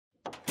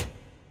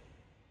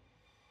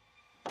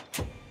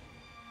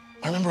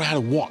I remember I had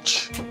a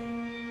watch.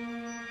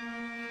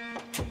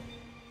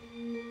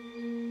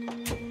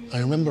 I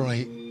remember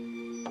I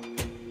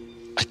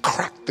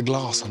cracked the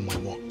glass on my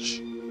watch.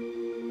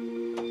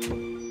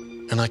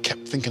 And I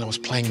kept thinking I was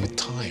playing with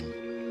time.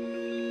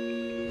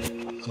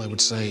 And I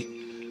would say,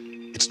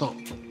 it's not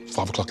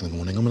 5 o'clock in the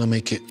morning, I'm gonna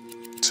make it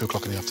 2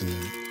 o'clock in the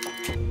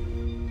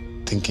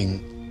afternoon.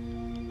 Thinking,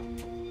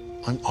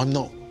 I'm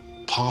not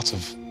part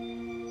of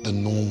the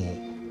normal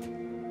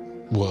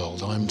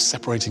world. I'm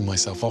separating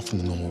myself off from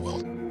the normal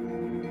world.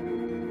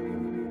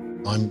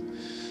 I'm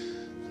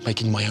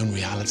making my own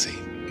reality.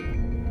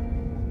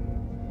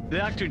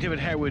 The actor David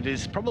Harewood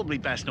is probably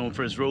best known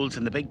for his roles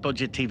in the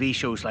big-budget TV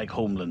shows like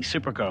Homeland,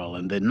 Supergirl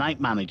and The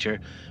Night Manager,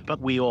 but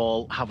we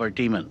all have our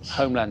demons.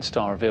 Homeland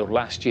star revealed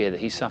last year that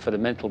he suffered a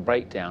mental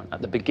breakdown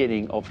at the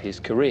beginning of his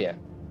career.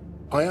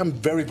 I am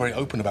very, very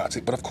open about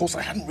it, but of course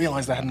I hadn't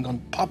realised I hadn't gone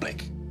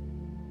public.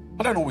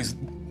 I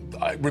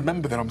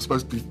remember that I'm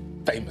supposed to be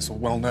famous or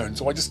well-known,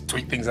 so I just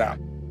tweet things out.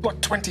 Like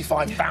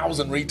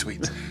 25,000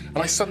 retweets. And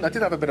I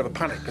did have a bit of a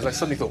panic, because I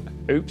suddenly thought,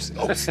 oops,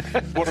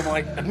 what am I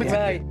admitting?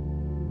 Right.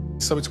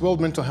 So it's World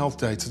Mental Health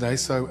Day today,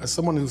 so as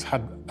someone who's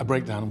had a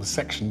breakdown and was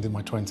sectioned in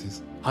my 20s,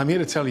 I'm here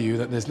to tell you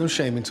that there's no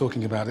shame in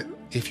talking about it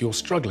if you're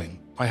struggling.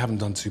 I haven't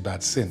done too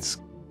bad since.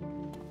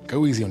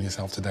 Go easy on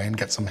yourself today and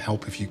get some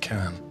help if you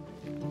can.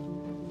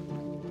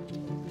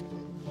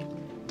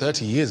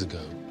 30 years ago,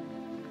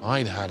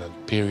 I'd had a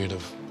period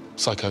of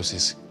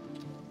psychosis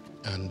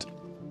and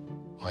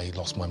I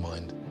lost my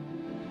mind.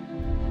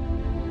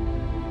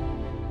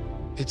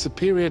 It's a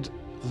period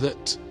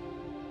that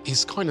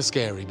is kind of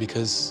scary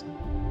because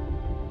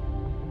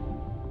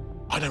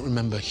I don't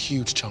remember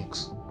huge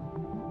chunks.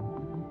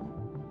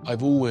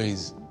 I've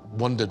always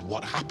wondered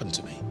what happened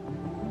to me.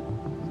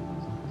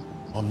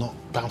 I'm not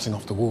bouncing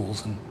off the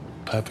walls and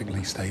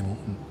perfectly stable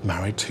and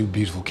married, 2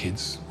 beautiful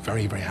kids,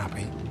 very, very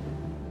happy,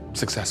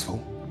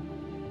 successful.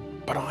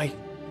 But I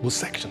was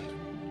sectioned.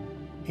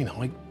 You know,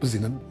 I was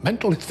in a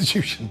mental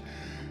institution,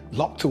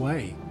 locked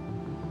away.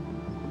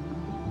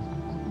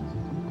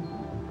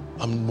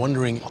 I'm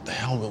wondering what the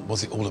hell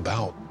was it all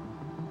about?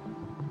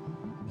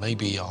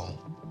 Maybe I'll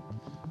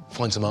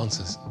find some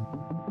answers.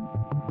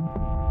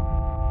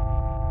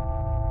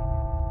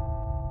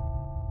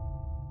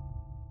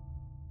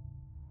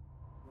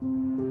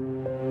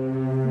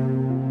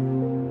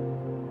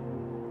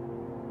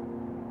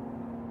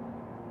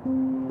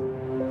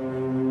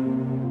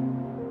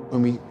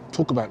 When we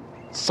talk about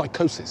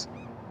psychosis,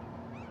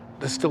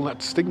 there's still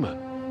that stigma.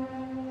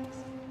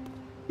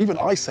 Even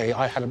I say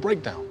I had a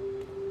breakdown.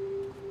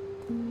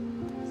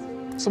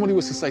 Somebody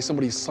was to say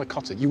somebody's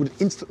psychotic, you would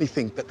instantly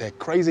think that they're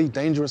crazy,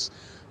 dangerous,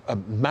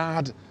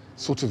 mad,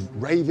 sort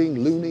of raving,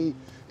 loony.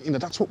 You know,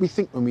 that's what we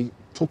think when we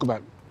talk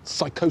about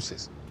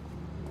psychosis.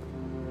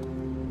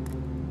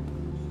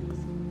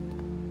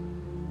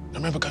 I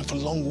remember going for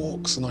long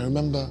walks and I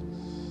remember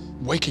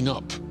waking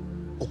up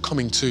or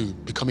coming to,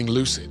 becoming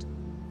lucid,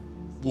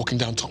 walking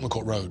down Tottenham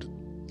Court Road,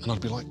 and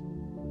I'd be like,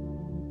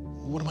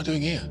 what am I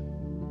doing here?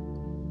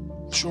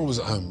 I'm sure I was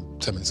at home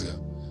 10 minutes ago.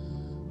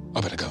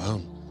 I better go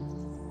home.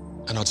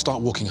 And I'd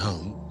start walking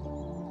home,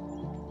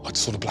 I'd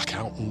sort of black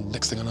out, and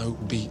next thing I know, it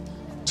would be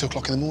 2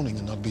 o'clock in the morning,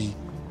 and I'd be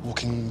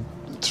walking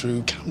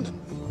through Camden.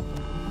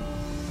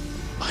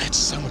 I had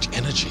so much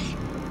energy.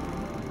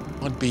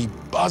 I'd be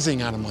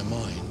buzzing out of my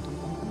mind.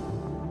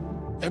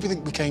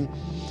 Everything became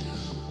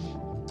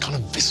kind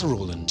of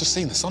visceral, and just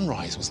seeing the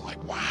sunrise was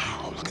like,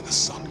 wow, look at the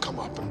sun come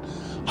up, and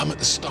I'm at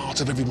the start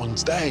of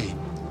everyone's day.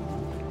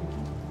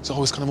 So I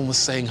was kind of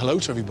almost saying hello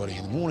to everybody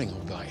in the morning. I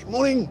would be like,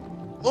 morning,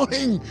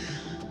 morning,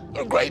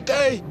 a great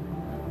day.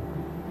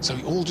 So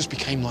it all just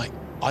became like,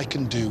 I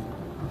can do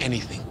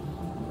anything.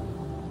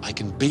 I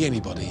can be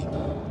anybody,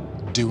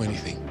 do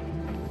anything.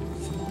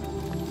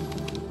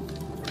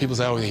 People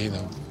say, oh, you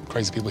know,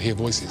 crazy people hear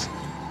voices.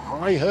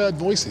 I heard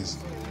voices.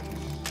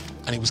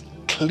 And it was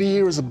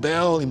clear as a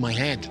bell in my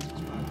head.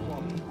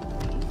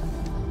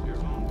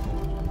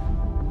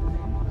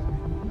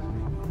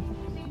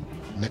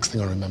 Next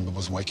thing I remember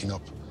was waking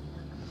up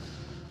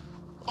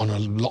on a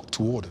locked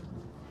ward,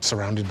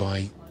 surrounded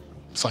by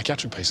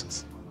psychiatric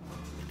patients.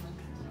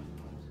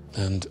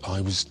 And I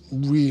was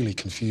really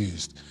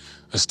confused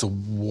as to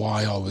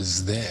why I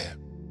was there.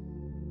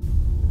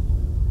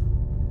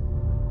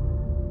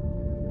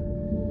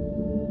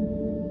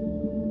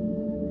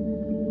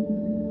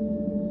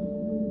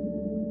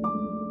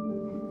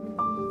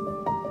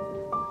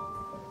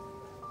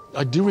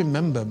 I do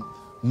remember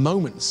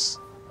moments,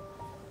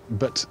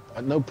 but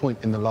at no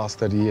point in the last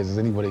 30 years has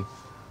anybody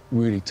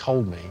really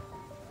told me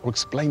or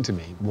explained to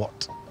me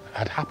what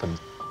had happened.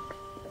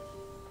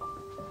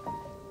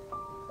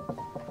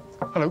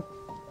 Hello.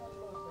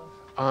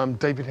 I'm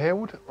David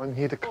Harewood. I'm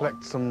here to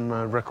collect some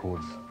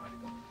records.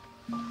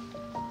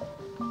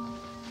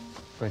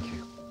 Thank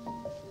you.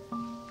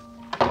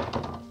 I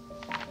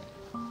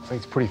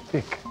think it's pretty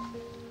thick.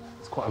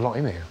 There's quite a lot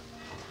in here.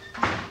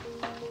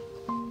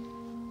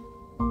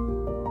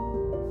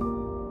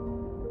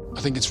 I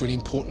think it's really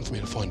important for me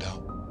to find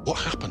out what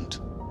happened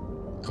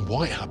and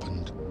why it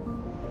happened.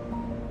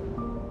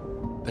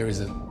 there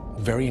is a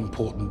very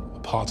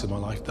important part of my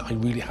life that I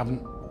really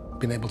haven't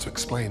been able to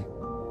explain.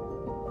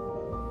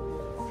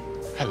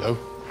 Hello.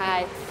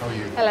 Hi. How are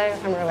you? Hello,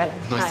 I'm Rowena.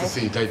 Nice Hi. to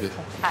see you, David.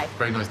 Hi.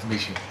 Very nice to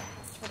meet you.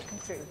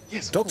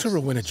 Yes, Dr.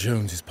 Rowena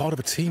Jones is part of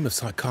a team of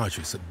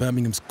psychiatrists at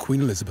Birmingham's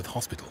Queen Elizabeth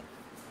Hospital.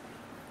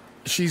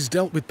 She's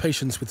dealt with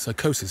patients with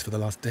psychosis for the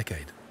last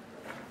decade.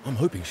 I'm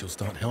hoping she'll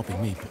start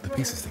helping me put the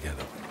pieces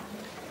together.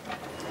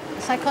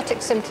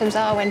 Psychotic symptoms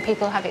are when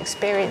people have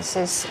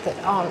experiences that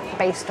aren't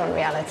based on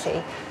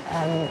reality.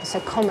 So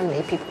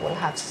commonly people will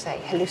have,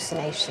 say,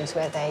 hallucinations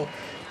where they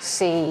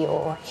see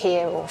or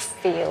hear or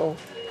feel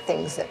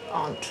things that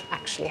aren't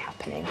actually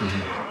happening.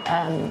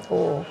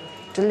 Or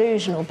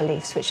delusional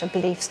beliefs, which are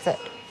beliefs that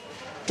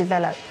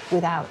develop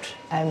without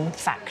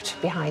fact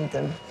behind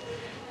them.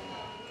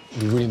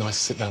 It'd be really nice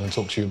to sit down and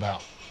talk to you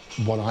about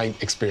what I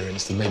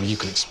experienced, and maybe you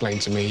can explain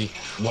to me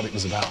what it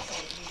was about.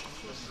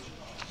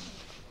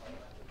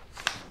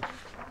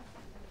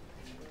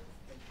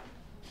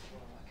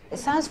 It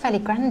sounds fairly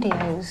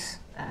grandiose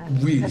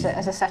Really?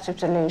 as a set of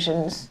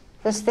delusions.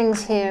 There's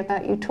things here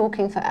about you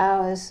talking for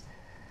hours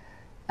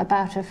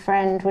about a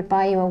friend would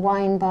buy you a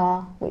wine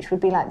bar, which would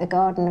be like the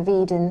Garden of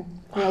Eden,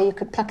 where you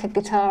could pluck a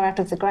guitar out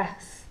of the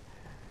grass.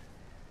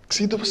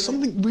 See, there was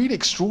something really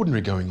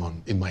extraordinary going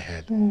on in my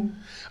head. And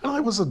I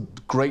was a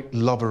great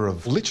lover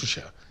of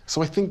literature.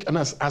 So I think, and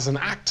as an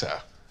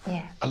actor,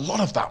 a lot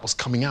of that was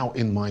coming out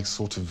in my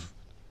sort of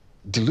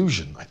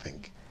delusion, I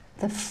think.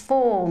 The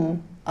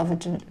form of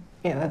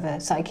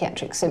a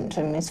psychiatric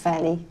symptom is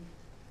fairly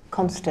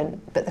constant,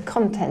 but the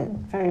content,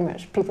 very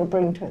much, people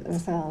bring to it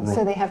themselves. Right.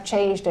 So they have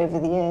changed over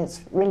the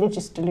years.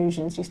 Religious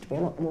delusions used to be a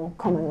lot more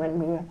common when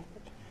we were,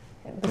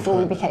 before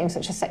we became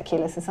such a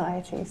secular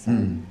society.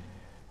 So.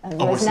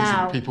 Whereas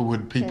now, people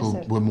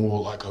were more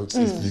like, oh, it's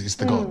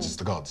the gods, it's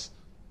the gods.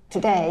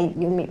 Today,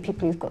 you'll meet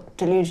people who've got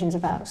delusions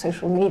about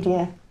social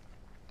media.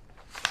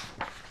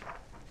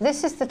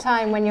 This is the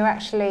time when you're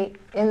actually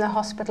in the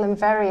hospital and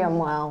very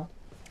unwell.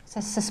 So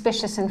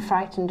suspicious and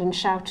frightened and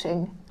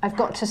shouting, "I've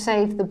got to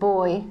save the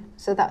boy."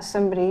 So that's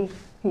somebody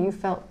who you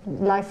felt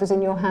life was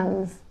in your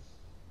hands.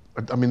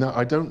 I mean,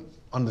 I don't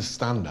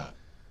understand that.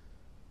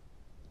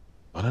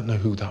 I don't know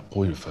who that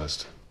boy refers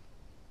to.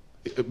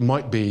 It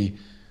might be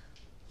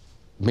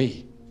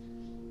me.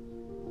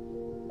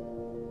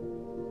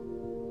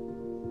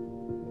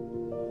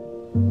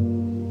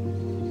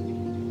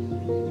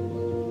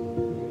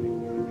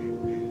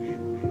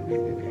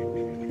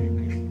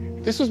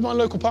 This was my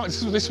local park.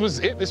 This was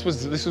it. This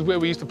was where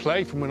we used to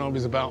play from when I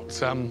was about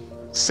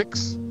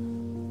 6.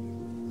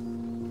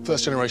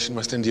 First generation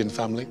West Indian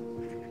family.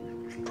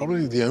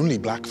 Probably the only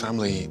black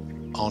family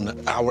on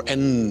our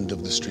end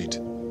of the street.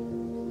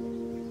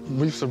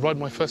 We used to ride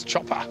my first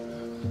chopper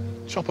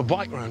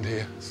bike around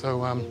here.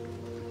 So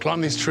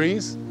climb these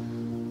trees.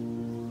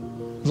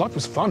 Life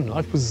was fun.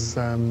 Life was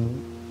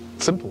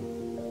simple.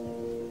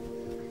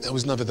 I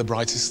was never the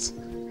brightest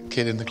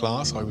kid in the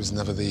class. I was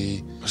never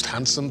the most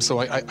handsome. So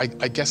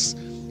I guess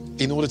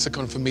in order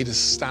to for me to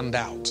stand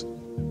out,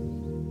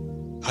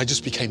 I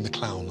just became the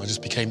clown. I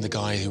just became the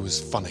guy who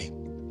was funny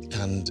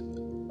and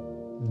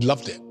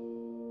loved it.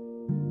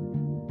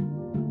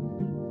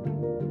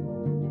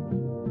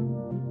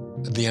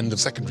 At the end of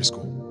secondary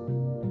school,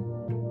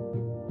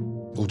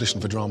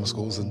 auditioned for drama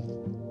schools and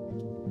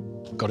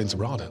got into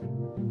RADA.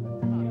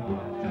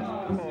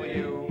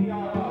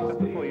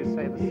 Before you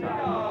say the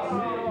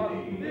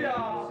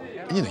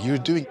And, you know, you were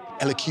doing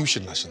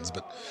elocution lessons,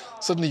 but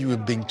suddenly you were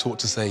being taught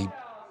to say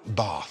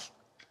bath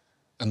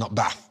and not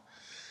bath.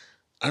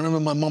 I remember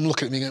my mum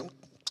looking at me going,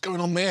 "What's going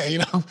on there, you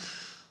know?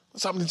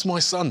 What's happening to my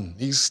son?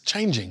 He's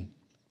changing."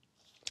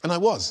 And I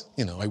was,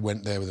 you know, I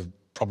went there with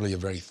probably a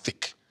very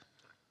thick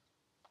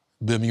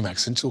Birmingham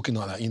accent, talking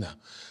like that, you know.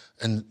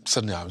 And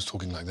suddenly I was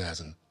talking like that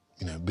and,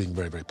 you know, being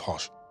very, very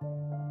posh.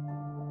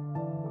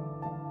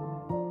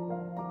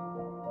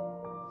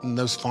 In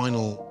those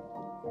final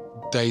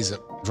days at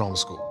drama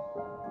school,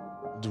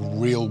 the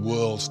real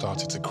world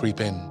started to creep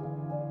in.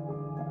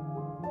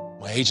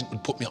 My agent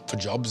would put me up for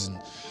jobs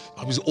and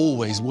I was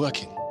always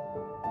working.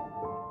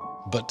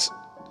 But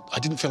I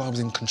didn't feel I was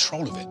in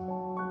control of it.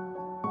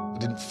 I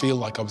didn't feel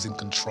like I was in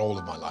control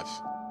of my life.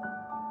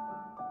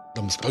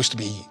 I'm supposed to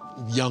be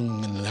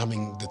young and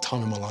having the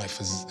time of my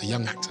life as a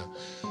young actor.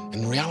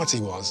 And the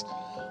reality was,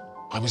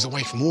 I was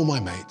away from all my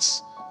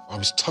mates, I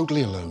was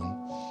totally alone,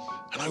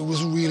 and I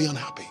was really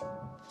unhappy.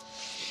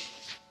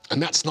 And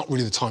that's not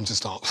really the time to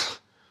start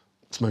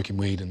smoking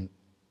weed and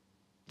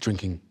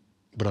drinking,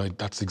 but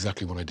that's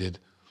exactly what I did.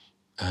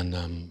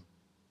 And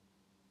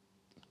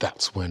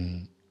that's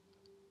when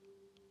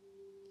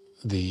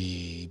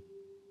the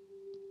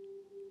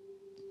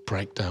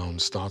breakdown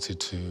started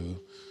to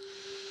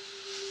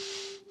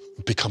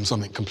become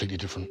something completely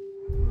different.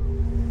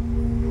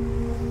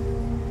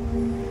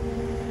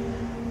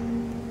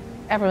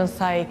 Everyone's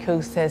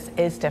psychosis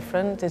is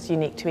different, is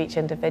unique to each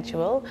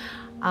individual,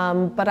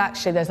 but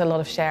actually there's a lot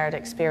of shared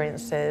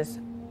experiences.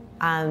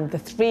 And the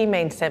 3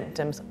 main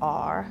symptoms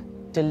are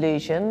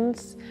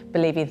delusions,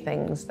 believing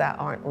things that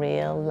aren't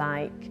real,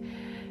 like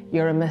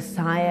you're a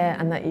messiah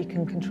and that you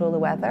can control the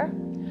weather.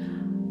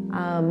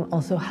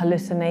 Also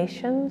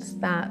hallucinations,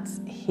 that's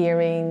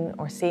hearing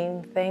or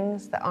seeing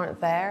things that aren't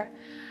there.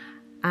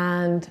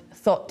 And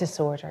thought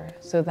disorder,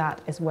 so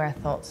that is where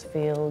thoughts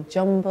feel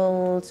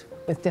jumbled,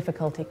 with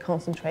difficulty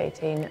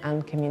concentrating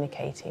and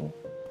communicating.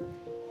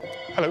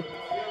 Hello,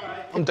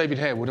 I'm David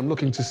Harewood. I'm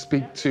looking to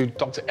speak to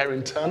Dr.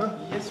 Erin Turner.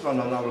 Yes, Ron,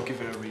 I'm now looking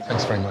for a reason.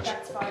 Thanks very much.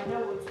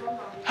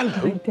 Hello.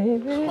 Hi,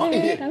 David. How are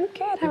you? I'm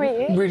good, how are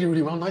you? Really,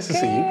 really well. Nice to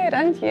see you. Good,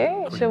 and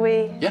you? Shall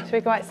we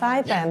go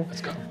outside Yeah, then?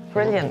 let's go.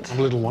 Brilliant. I'm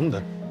a little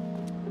wonder.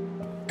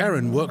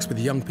 Erin works with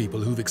young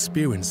people who've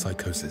experienced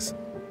psychosis,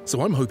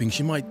 so I'm hoping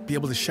she might be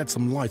able to shed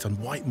some light on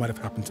why it might have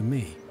happened to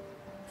me.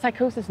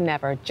 Psychosis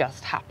never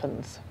just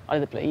happens out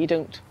of the blue. You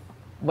don't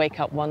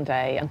wake up one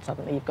day and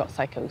suddenly you've got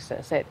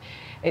psychosis.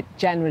 It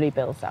generally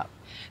builds up.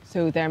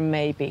 So there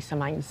may be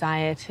some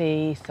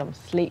anxiety, some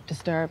sleep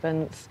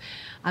disturbance,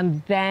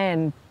 and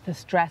then the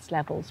stress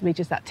levels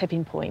reaches that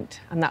tipping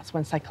point, and that's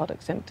when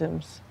psychotic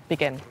symptoms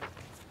begin.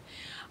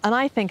 And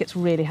I think it's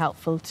really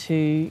helpful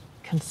to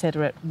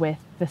consider it with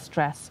the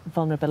stress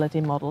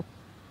vulnerability model.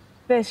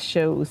 This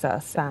shows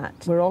us that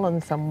we're all on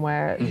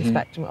somewhere the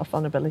spectrum of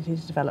vulnerability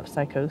to develop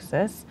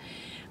psychosis.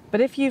 But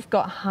if you've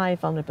got high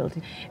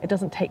vulnerability, it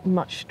doesn't take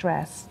much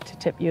stress to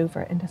tip you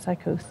over into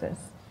psychosis.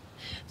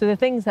 So the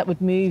things that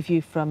would move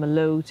you from a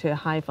low to a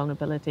high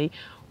vulnerability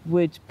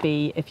would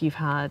be if you've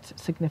had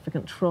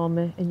significant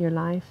trauma in your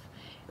life,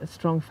 a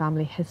strong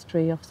family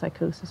history of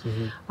psychosis,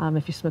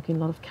 if you're smoking a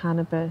lot of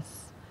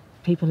cannabis,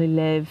 people who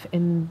live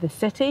in the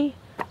city,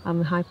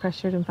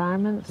 high-pressured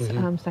environments,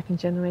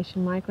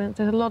 second-generation migrants.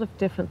 There's a lot of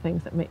different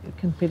things that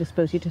can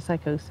predispose you to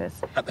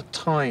psychosis. At the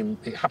time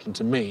it happened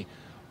to me,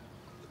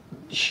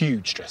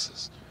 huge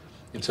stresses.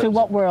 So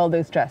what were all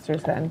those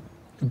stressors then?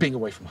 Being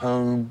away from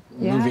home,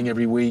 moving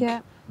every week,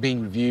 Yeah.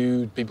 being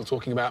reviewed, people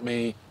talking about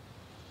me.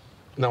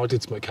 Now, I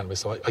did smoke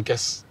cannabis, so I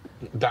guess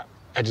that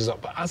edges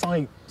up. But as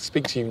I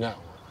speak to you now,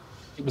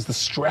 it was the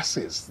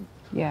stresses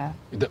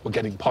that were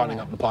getting piling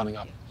up and piling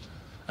up.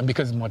 And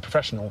because of my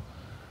professional,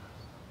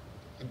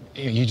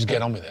 you just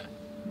get on with it.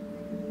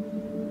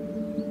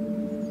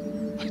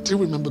 I do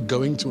remember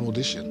going to an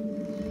audition.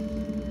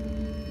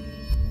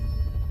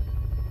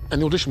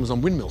 And the audition was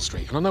on Windmill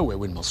Street, and I know where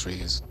Windmill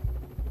Street is,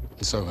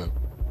 in Soho.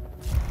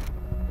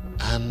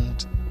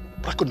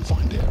 But I couldn't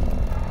find it.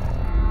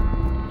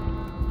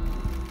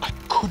 I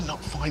could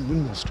not find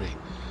Windmill Street,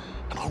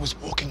 and I was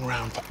walking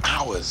around for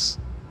hours.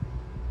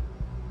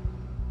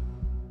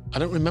 I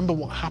don't remember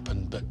what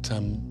happened, but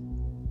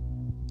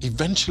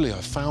eventually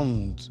I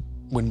found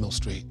Windmill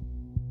Street.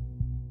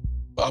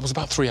 But I was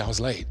about 3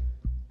 hours late,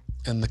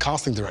 and the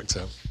casting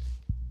director,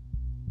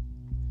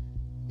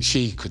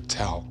 she could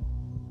tell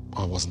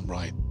I wasn't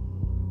right.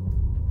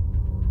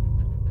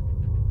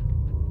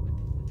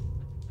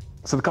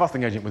 So the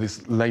casting agent was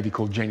this lady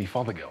called Janie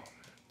Fothergill,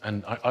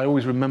 and I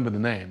always remember the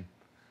name,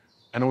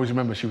 and always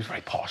remember she was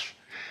very posh,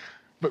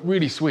 but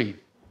really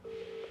sweet.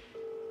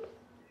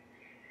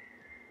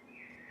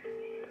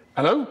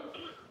 Hello?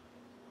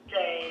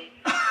 Dave.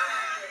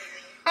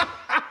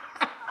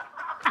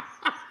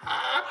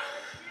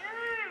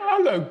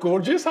 Hello,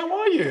 gorgeous. How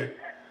are you?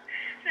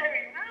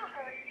 Very well,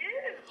 how are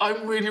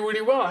you? I'm really,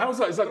 really well. How's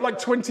that? Is that like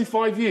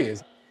 25 years?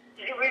 Is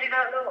it really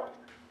that long?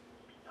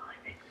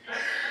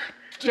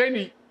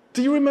 Janie,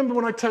 do you remember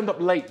when I turned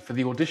up late for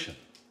the audition?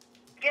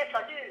 Yes,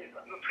 I do.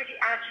 We were pretty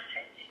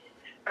agitated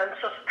and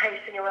sort of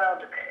pacing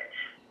around a bit.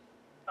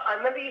 I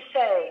remember you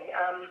saying,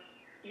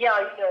 yeah,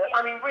 you know,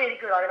 I mean, really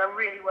good. I mean, I'm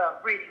really well,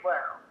 really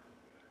well.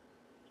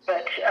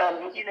 But,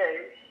 you know,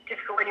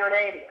 difficult when you're an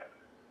alien.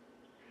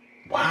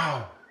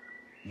 Wow.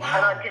 Wow.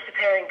 And I'm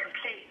disappearing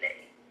completely.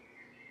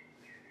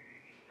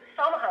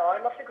 Somehow, I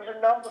must have got a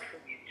number from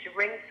you to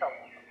ring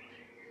someone.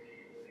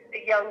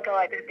 A young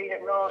guy that had been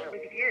at RADA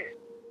with you.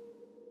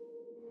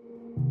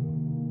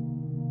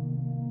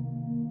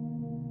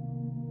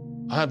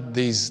 I had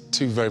these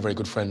two very, very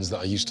good friends that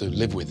I used to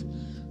live with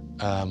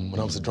when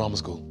I was at drama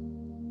school.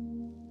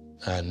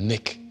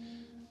 Nick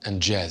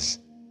and Jez.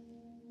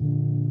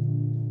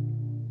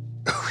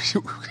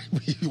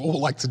 We all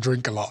like to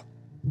drink a lot.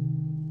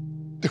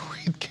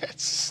 We'd get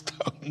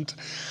stoned.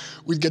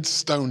 We'd get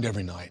stoned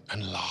every night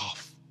and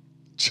laugh.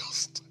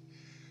 Just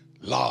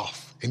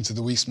laugh into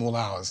the wee small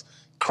hours,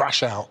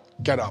 crash out,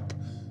 get up,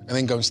 and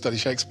then go and study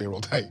Shakespeare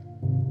all day.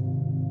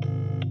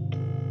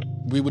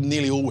 We were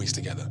nearly always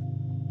together.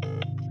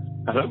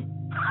 Hello?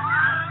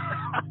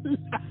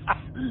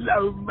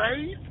 Hello,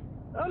 mate.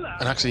 Hello.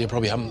 And actually, I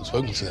probably haven't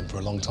spoken to them for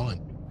a long time.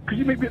 Could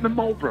you meet me at the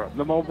Marlborough?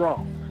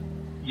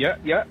 Yeah,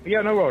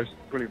 no worries.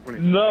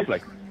 Brilliant.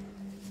 Lovely.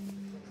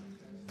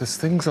 There's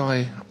things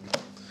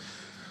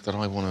that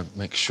I want to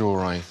make sure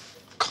I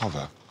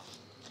cover.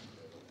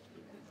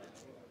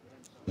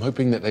 I'm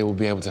hoping that they will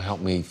be able to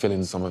help me fill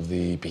in some of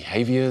the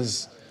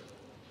behaviours,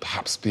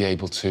 perhaps be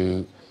able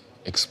to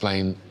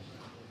explain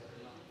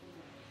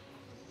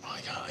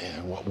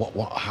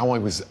how I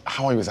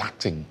was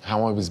acting,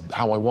 how I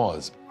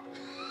was.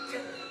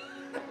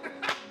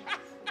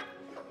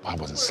 I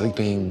wasn't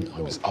sleeping,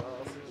 I was up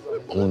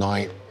all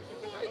night,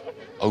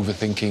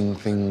 overthinking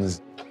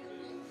things.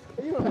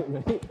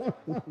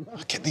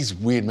 I get these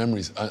weird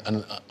memories,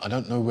 and I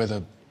don't know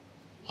whether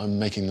I'm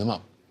making them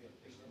up.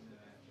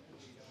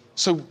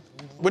 So,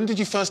 when did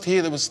you first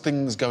hear there was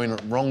things going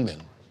wrong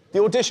then?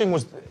 The audition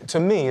was, to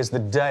me, is the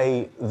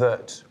day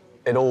that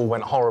it all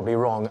went horribly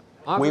wrong.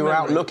 We were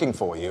out looking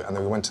for you, and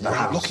then we went to the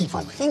house. Looking for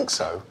me? I think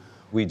so.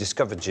 We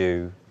discovered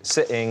you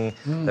sitting,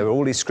 there were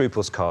all these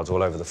scruples cards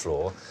all over the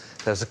floor.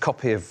 There's a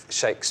copy of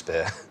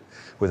Shakespeare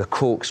with a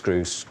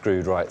corkscrew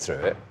screwed right through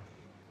it.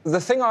 The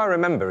thing I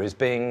remember is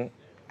being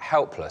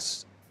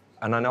helpless.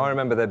 And I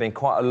remember there being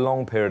quite a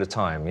long period of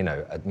time, you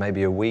know,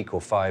 maybe a week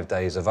or 5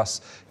 days of us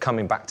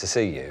coming back to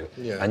see you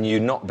and you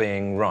not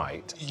being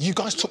right. You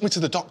guys took me to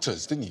the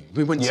doctors, didn't you?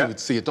 We went to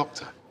see a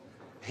doctor.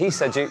 He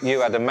said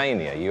you had a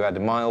mania, you had a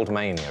mild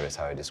mania, is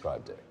how he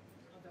described it.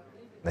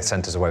 They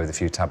sent us away with a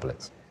few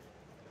tablets.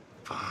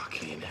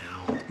 Fucking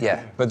hell.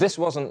 Yeah, but this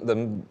wasn't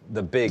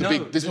the big...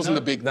 This wasn't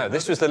the big... No,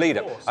 this was the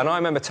lead-up. And I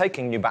remember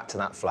taking you back to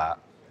that flat,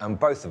 and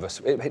both of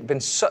us, it had been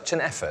such an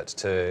effort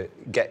to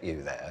get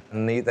you there,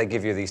 and they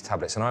give you these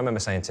tablets, and I remember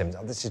saying to him,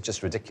 oh, this is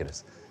just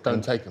ridiculous.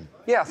 Don't take them.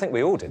 Yeah, I think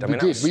we all did. I mean, we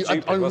did. That was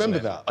stupid, I remember wasn't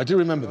it? that. I do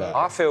remember that.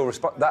 I feel...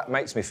 that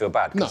makes me feel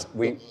bad, because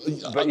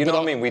but you know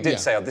what I mean? We did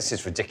say, oh, this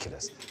is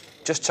ridiculous.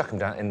 Just chuck them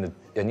down in the...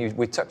 And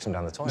we chucked them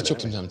down the toilet. We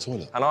chucked them down the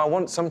toilet.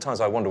 And sometimes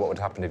I wonder what would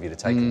happen if you'd have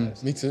taken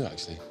those. Me too,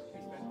 actually.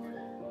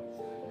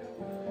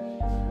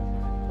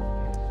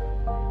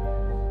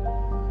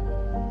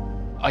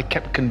 I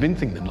kept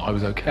convincing them that I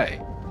was okay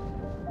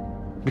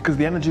because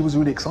the energy was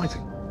really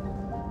exciting.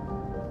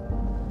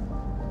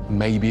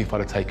 Maybe if I'd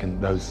have taken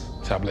those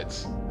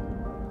tablets,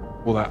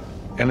 all that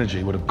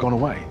energy would have gone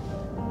away.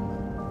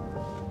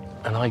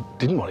 And I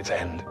didn't want it to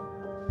end.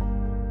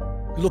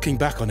 Looking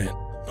back on it,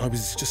 I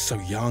was just so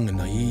young and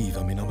naive.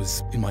 I mean, I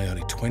was in my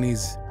early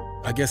 20s.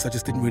 I guess I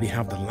just didn't really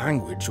have the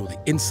language or the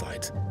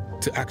insight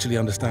to actually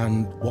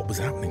understand what was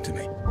happening to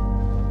me.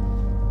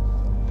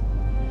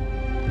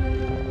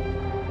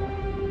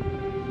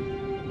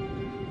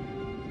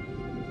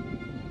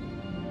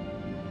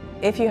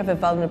 If you have a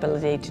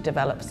vulnerability to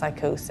develop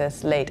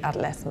psychosis, late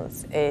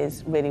adolescence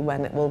is really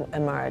when it will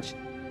emerge.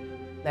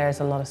 There's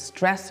a lot of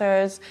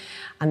stressors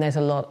and there's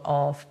a lot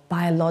of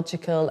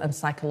biological and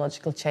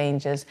psychological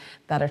changes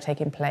that are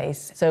taking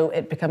place. So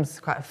it becomes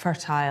quite a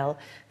fertile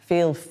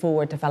field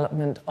for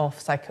development of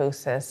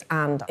psychosis.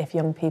 And if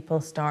young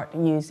people start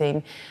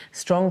using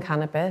strong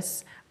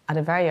cannabis at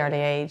a very early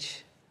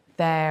age,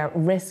 their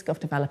risk of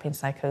developing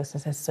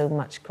psychosis is so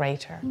much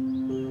greater.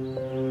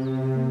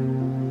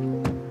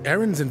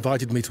 Erin's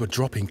invited me to a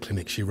drop-in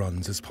clinic she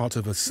runs as part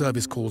of a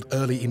service called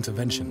Early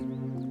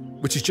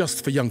Intervention, which is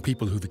just for young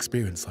people who've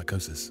experienced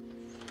psychosis.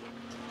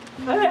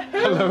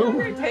 Hello,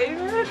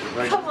 David.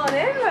 Come on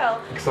in,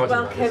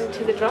 welcome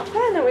to the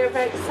drop-in, and we're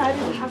very excited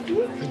to have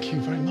you. Thank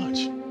you very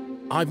much.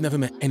 I've never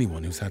met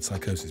anyone who's had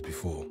psychosis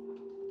before,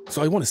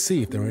 so I want to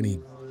see if there are any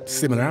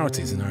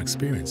similarities in our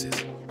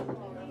experiences.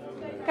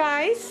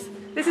 Guys,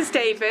 this is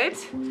David.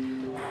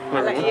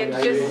 I'll let you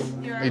introduce.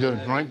 How you doing?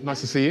 All right,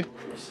 nice to see you.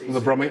 I'm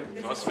the Brommy.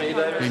 Nice to meet you,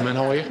 David. Hey, man,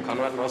 how are you?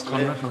 Conrad, nice to meet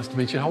you. Conrad, nice to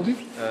meet you. How old are you?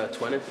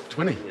 20.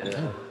 20? Yeah.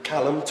 Oh.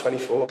 Callum,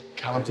 24.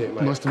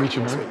 Callum, nice to meet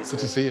you, man. Good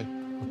to see you.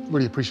 I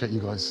really appreciate you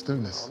guys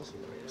doing this.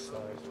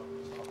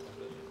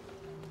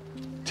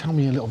 Tell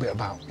me a little bit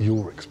about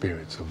your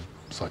experience of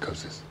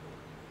psychosis.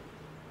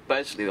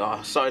 Basically,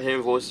 I started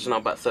hearing voices when I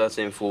was about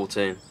 13,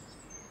 14.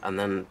 And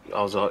then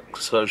I was like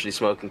socially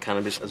smoking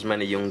cannabis, as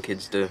many young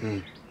kids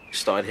do.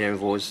 Started hearing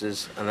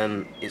voices, and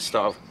then it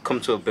started come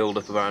to a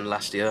build-up around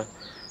last year.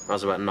 I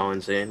was about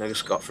 19. I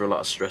just got through a lot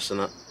of stress in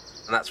it,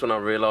 and that's when I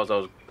realised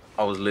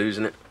I was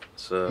losing it.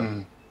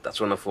 So that's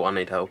when I thought I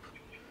need help.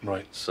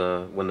 Right.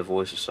 So when the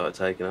voices started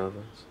taking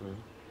over. So,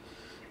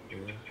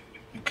 yeah.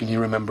 Can you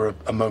remember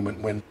a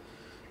moment when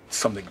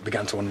something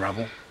began to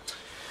unravel?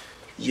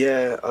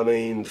 Yeah, I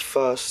mean, the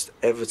first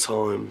ever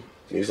time,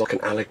 it was like an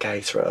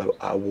alligator at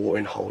a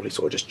watering hole. It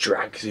sort of just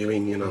drags you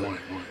in, you know. Right.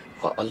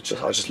 I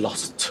just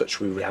lost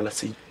touch with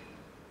reality.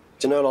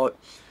 Do you know, like,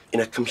 in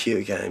a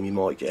computer game, you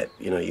might get,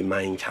 you know, your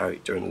main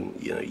character and,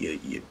 you know,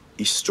 your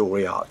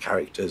story arc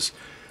characters,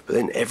 but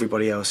then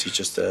everybody else is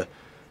just a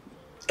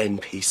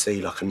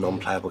NPC, like a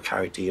non-playable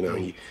character, you know,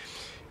 and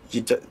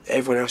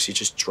everyone else is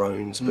just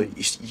drones, but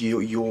this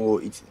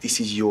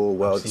is your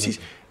world,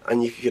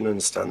 and you can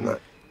understand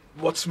that.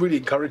 What's really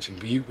encouraging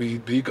for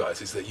you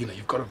guys is that, you know,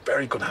 you've got a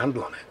very good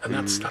handle on it, and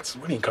that's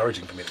really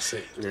encouraging for me to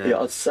see. Yeah,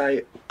 I'd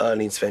say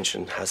early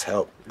intervention has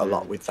helped a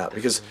lot with that,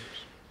 because,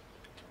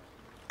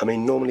 I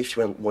mean, normally if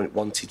you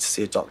wanted to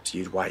see a doctor,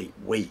 you'd wait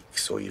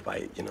weeks, or you'd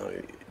wait, you know,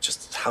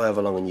 just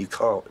however long, and you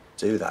can't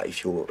do that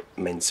if you're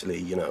mentally,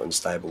 you know,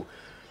 unstable.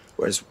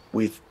 Whereas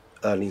with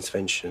early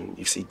intervention,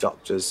 you see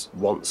doctors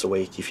once a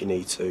week if you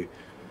need to,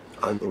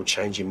 and they'll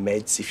change your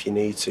meds if you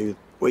need to.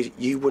 Well,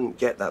 you wouldn't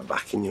get that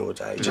back in your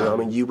day. Do you know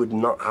what I mean? You would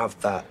not have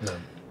that. No.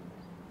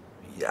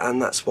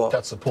 And that's what...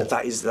 That support.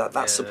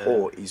 That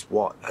support is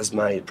what has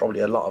made probably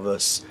a lot of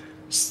us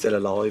still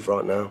alive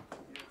right now.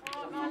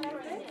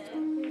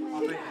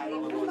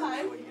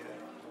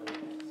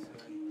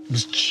 It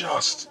was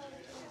just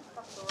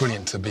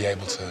brilliant to be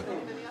able to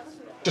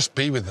just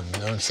be with them, you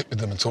know, and sit with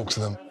them and talk to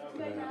them.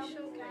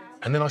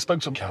 And then I spoke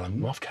to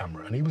Callum off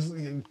camera,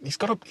 and he's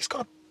got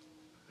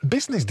a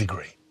business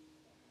degree.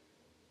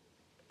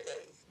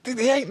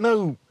 He ain't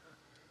no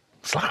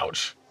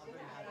slouch.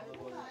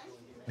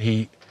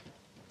 He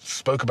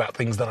spoke about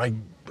things that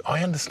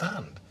I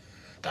understand.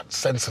 That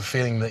sense of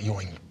feeling that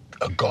you're in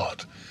a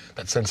god,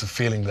 that sense of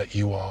feeling that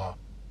you are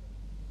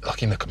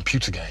like in a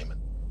computer game.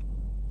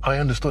 I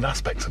understood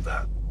aspects of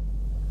that.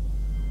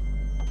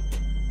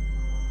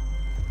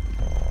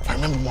 I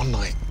remember one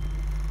night,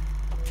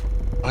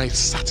 I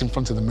sat in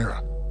front of the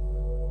mirror,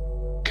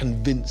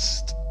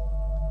 convinced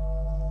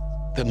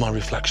that my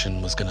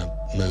reflection was gonna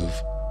move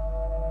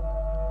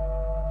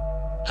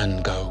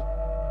and go,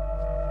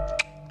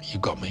 "You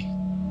got me.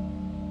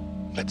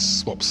 Let's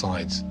swap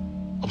sides."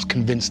 I was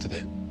convinced of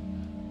it.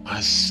 I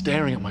was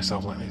staring at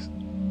myself like this.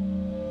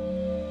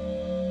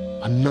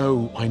 I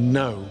know I'm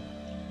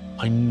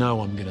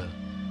gonna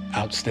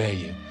outstare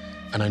you,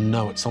 and I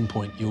know at some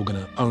point you're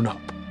gonna own up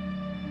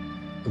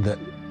that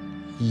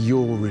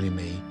you're really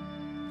me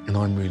and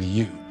I'm really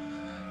you,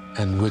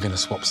 and we're gonna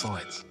swap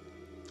sides.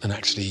 And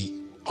actually,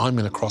 I'm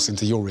gonna cross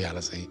into your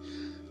reality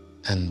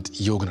and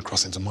you're gonna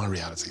cross into my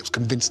reality. I was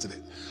convinced of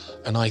it.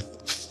 And I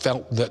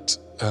felt that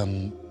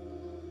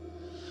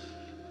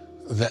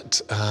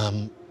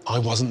I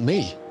wasn't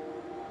me.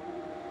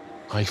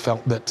 I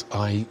felt that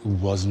I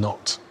was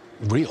not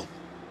real.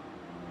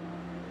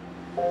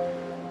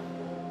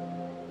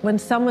 When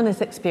someone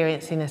is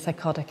experiencing a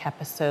psychotic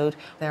episode,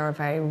 there are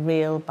very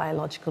real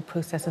biological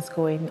processes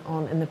going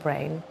on in the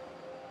brain.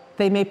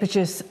 They may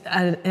produce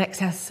an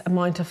excess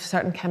amount of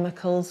certain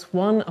chemicals,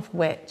 one of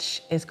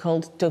which is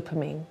called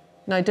dopamine.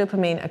 Now,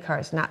 dopamine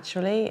occurs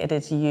naturally. It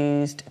is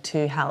used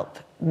to help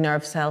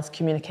nerve cells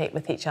communicate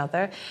with each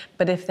other.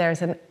 But if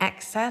there's an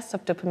excess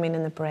of dopamine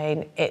in the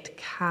brain, it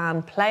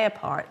can play a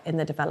part in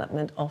the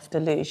development of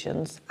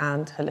delusions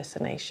and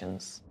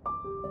hallucinations.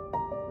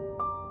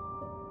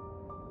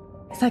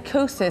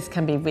 Psychosis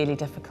can be really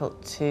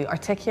difficult to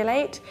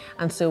articulate,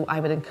 and so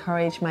I would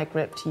encourage my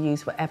group to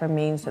use whatever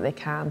means that they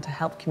can to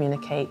help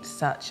communicate,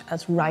 such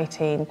as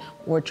writing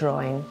or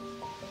drawing.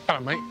 Hello,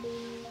 mate.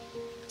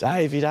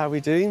 David, how are we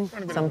doing?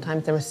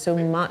 Sometimes there is so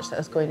much that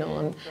is going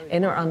on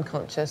in our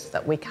unconscious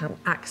that we can't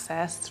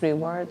access through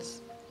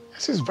words.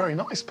 This is very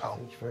nice, pal.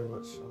 Thank you very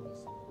much.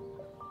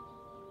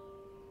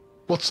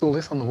 What's all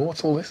this on the wall?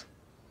 What's all this?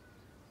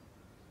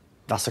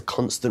 That's a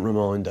constant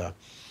reminder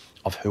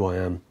of who I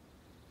am.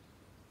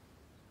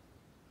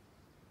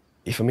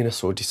 If I'm in a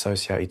sort of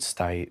dissociated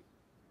state,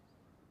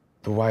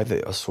 the way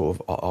that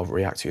I'll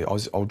react to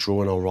it, I'll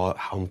draw and I'll write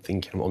how I'm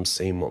thinking, what I'm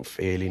seeing, what I'm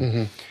feeling.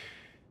 Mm-hmm.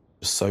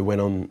 So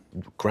when I'm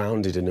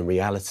grounded in a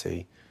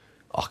reality,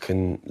 I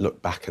can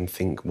look back and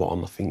think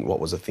what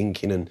was I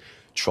thinking, and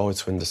try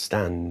to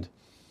understand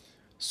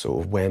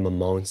sort of where my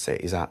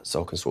mindset is at,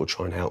 so I can sort of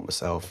try and help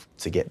myself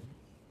to get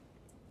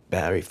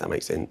better, if that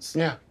makes sense.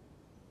 Yeah.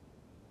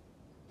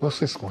 What's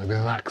this one?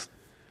 Relaxed.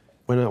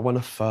 When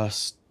I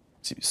first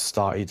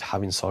started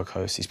having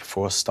psychosis,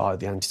 before I started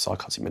the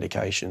antipsychotic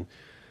medication,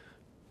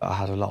 I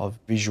had a lot of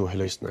visual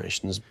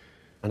hallucinations,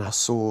 and I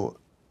saw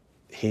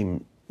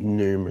him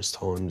numerous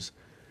times.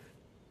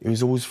 It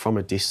was always from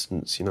a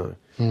distance, you know,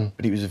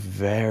 but it was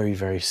very,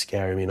 very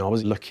scary. I mean, I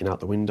was looking out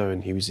the window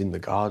and he was in the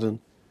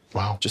garden.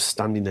 Wow. Just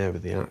standing there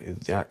with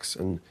the axe,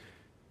 and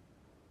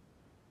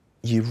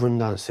you run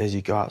downstairs,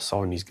 you go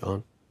outside and he's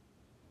gone.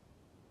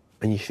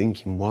 And you're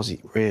thinking, was it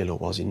real or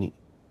wasn't it?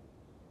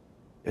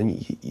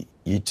 And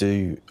you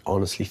do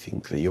honestly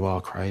think that you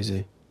are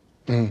crazy.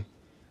 But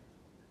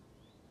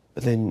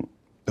then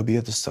there'll be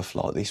other stuff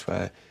like this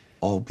where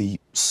I'll be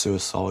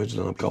suicidal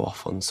and I'll go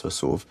off onto a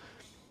sort of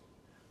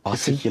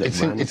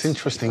articulate rant. It's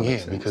interesting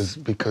here because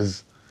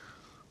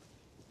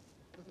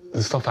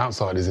the stuff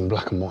outside is in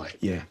black and white.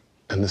 Yeah.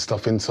 And the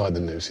stuff inside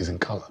the noose is in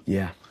colour.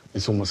 Yeah.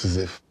 It's almost as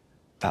if...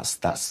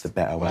 That's the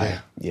better way.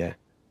 Yeah.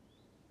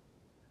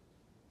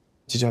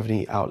 Did you have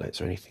any outlets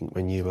or anything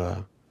when you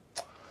were...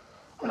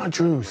 I mean, I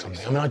drew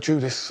something. I mean, I drew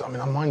this. I mean,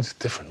 mine's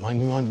different.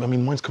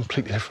 Mine's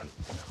completely different.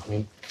 I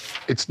mean,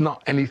 it's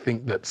not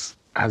anything that's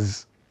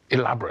as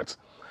elaborate.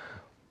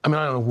 I mean,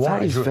 I don't know why I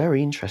drew it. That is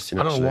very interesting,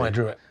 I don't know why I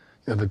drew it.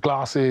 You know, the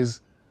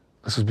glasses,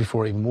 this was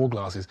before even more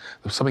glasses.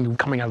 There was something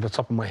coming out of the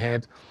top of my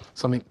head,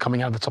 something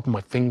coming out of the top of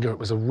my finger. It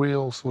was a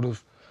real sort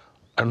of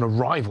an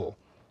arrival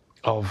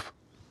of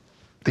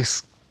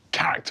this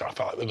character. I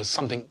felt like there was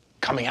something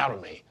coming out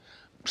of me,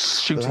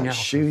 shooting out.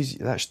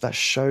 That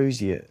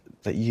shows you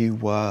that you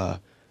were,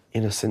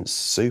 in a sense,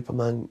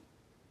 Superman.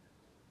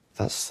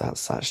 That's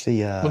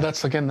actually... Well,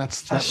 that's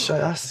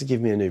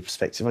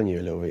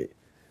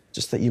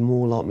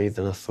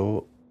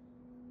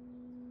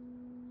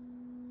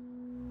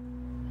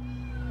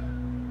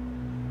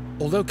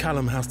Although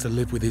Callum has to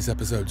live with his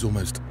episodes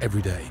almost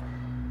every day,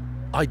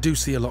 I do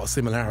see a lot of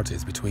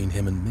similarities between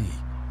him and me.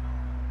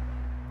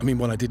 I mean,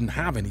 when I didn't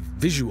have any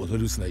visual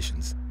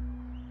hallucinations,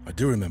 I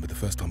do remember the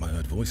first time I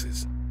heard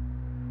voices.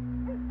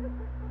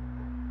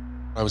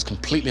 I was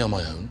completely on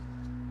my own,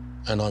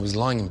 and I was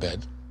lying in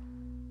bed,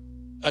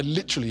 I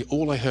literally,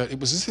 all I heard, it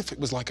was as if it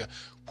was like a,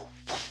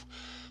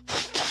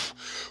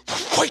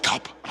 wake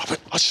up. And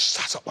I just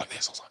sat up like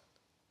this. I was like,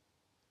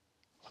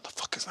 what the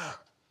fuck is that?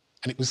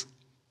 And it was,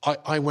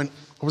 I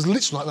was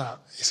literally like that.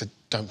 He said,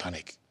 don't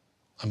panic.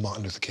 I'm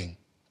Martin Luther King.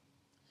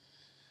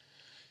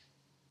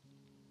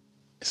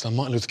 He said, I'm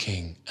Martin Luther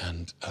King,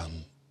 and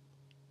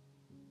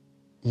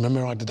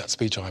remember I did that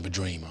speech, I Have a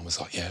Dream? I was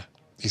like, yeah.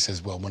 He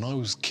says, well, when I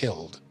was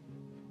killed,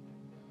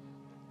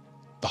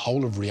 the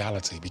whole of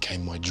reality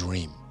became my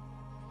dream.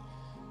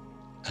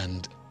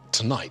 And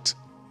tonight,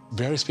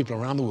 various people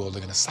around the world are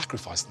going to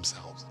sacrifice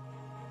themselves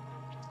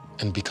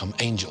and become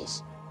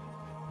angels.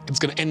 It's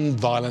going to end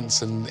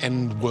violence and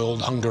end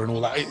world hunger and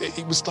all that.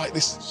 It was like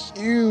this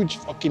huge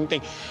fucking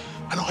thing.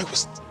 And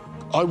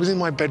I was in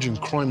my bedroom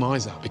crying my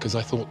eyes out because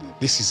I thought,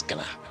 this is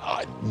going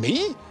to,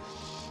 me?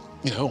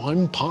 You know,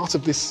 I'm part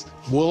of this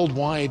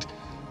worldwide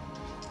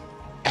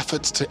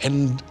efforts to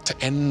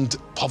end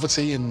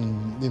poverty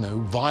and, you know,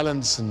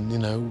 violence and, you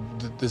know,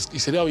 he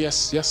said, oh,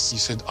 yes. He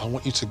said, I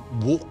want you to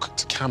walk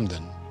to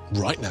Camden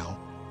right now.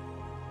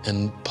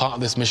 And part of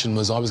this mission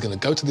was I was going to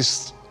go to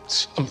this,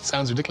 it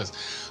sounds ridiculous.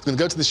 I was going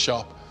to go to this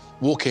shop,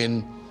 walk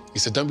in. He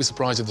said, don't be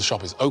surprised if the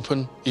shop is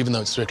open, even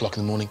though it's 3 o'clock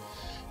in the morning.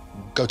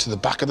 Go to the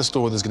back of the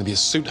store, there's going to be a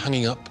suit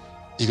hanging up.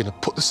 You're going to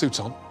put the suit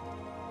on,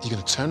 you're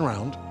going to turn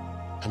around,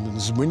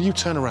 and when you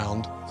turn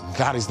around,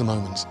 that is the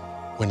moment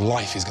when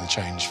life is going to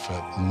change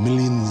for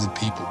millions of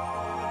people.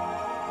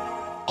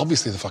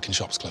 Obviously, the fucking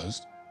shop's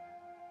closed.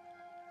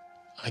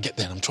 I get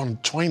there, and I'm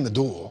trying the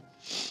door,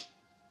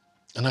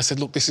 and I said,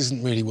 look, this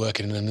isn't really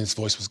working, and then his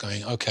voice was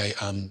going, okay,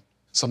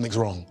 something's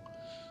wrong.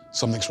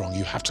 Something's wrong.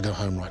 You have to go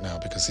home right now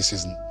because this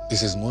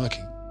isn't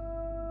working.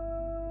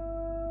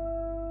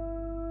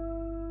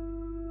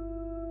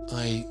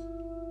 I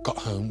got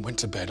home, went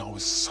to bed. I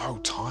was so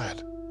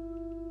tired.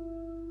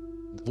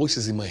 The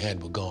voices in my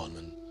head were gone,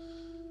 and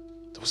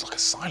there was like a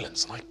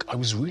silence. And I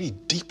was really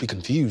deeply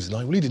confused, and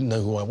I really didn't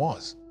know who I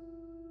was.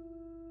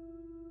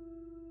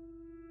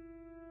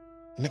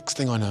 Next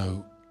thing I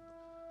know,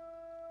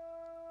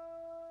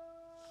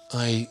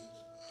 I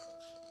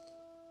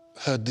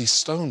heard these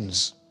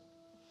stones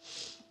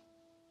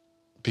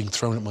being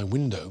thrown at my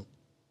window,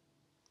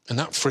 and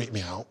that freaked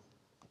me out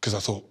because I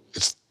thought,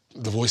 it's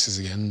the voices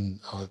again.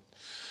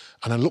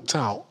 And I looked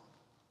out,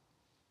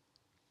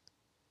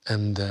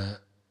 and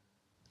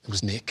it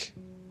was Nick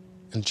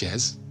and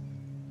Jez.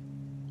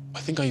 I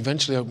think I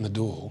eventually opened the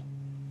door,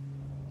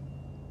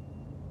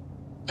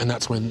 and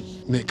that's when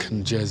Nick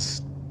and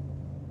Jez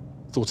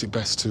thought it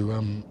best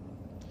to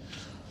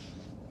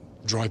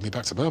drive me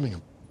back to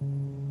Birmingham,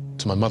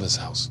 to my mother's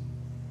house.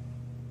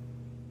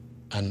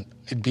 And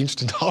it'd be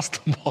interesting to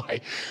ask them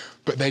why,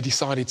 but they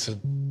decided to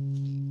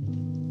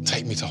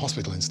take me to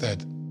hospital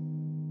instead.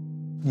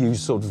 You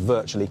sort of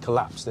virtually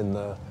collapsed in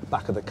the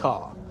back of the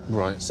car,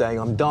 right, saying,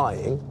 I'm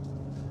dying.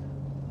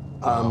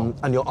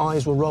 And your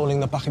eyes were rolling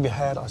in the back of your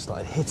head. I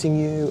started hitting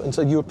you, and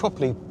so you were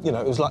properly, you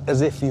know, it was like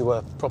as if you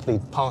were properly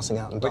passing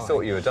out and dying. We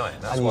thought you were dying.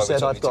 That's and why you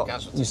said, we took you to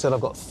casualty. You said,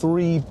 I've got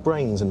 3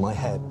 brains in my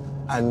head,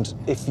 and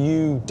if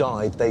you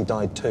died, they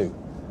died too.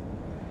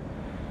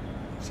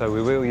 So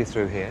we wheel you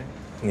through here.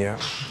 Yeah.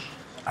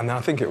 And then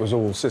I think it was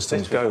all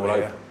systems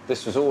go.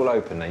 This was all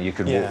open, then you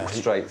could walk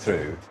straight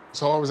through.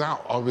 So I was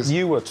out.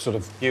 You were sort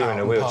of. You were in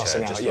a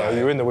wheelchair. Just you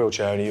were in the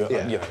wheelchair, and you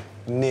were, you know,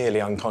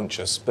 nearly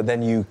unconscious. But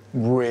then you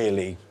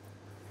really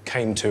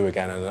came to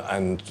again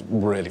and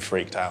really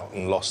freaked out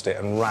and lost it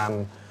and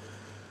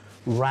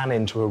ran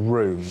into a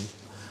room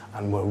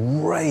and were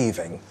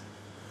raving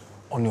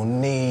on your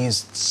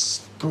knees,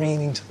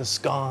 screaming to the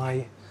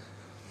sky.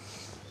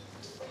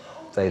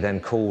 They then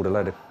called a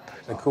load of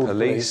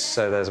police,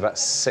 so there's about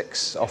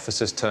 6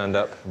 officers turned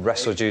up,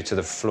 wrestled you to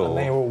the floor. And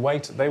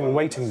they were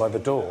waiting by the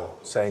door,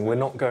 saying, we're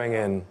not going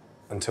in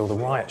until the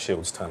riot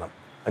shields turn up.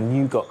 And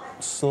you got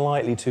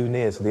slightly too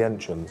near to the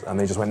entrance, and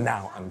they just went,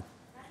 now, and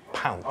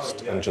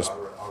pounced and just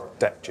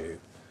decked you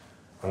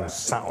and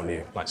sat on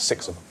you, like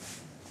 6 of them.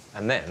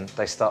 And then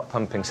they start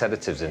pumping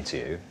sedatives into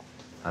you,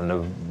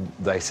 and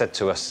they said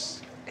to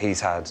us,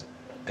 he's had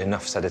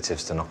enough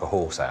sedatives to knock a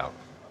horse out.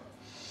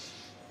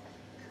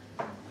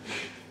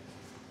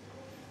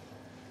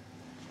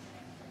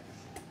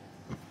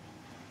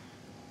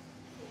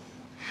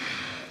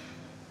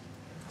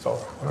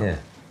 Yeah.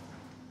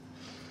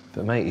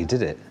 But, mate, you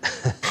did it.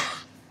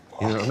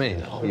 You know what I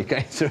mean? You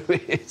came through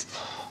it.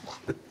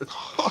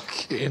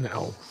 Fucking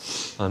hell.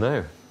 I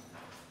know.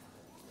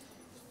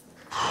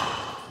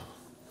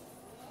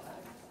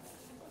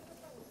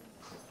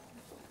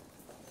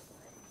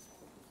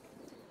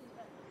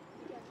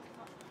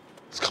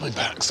 It's coming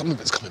back. Some of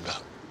it's coming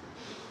back.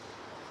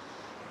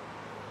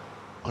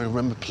 I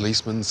remember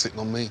policemen sitting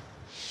on me.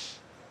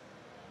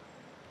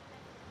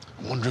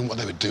 I'm wondering what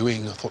they were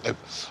doing. I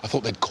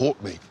thought they'd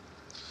caught me.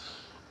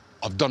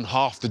 I've done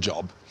half the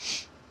job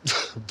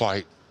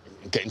by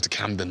getting to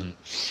Camden.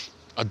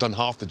 I'd done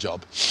half the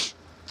job,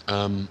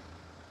 but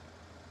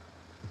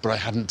I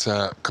hadn't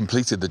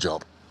completed the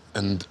job.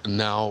 And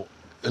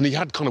he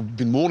had kind of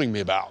been warning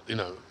me about, you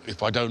know,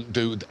 if I don't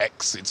do the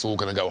X, it's all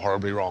going to go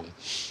horribly wrong.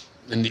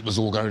 and it was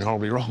all going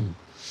horribly wrong.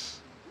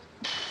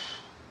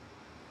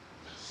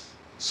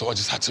 So I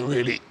just had to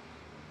really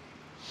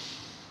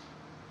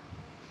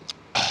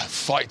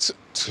fight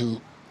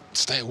to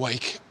stay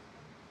awake,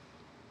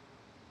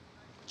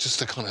 just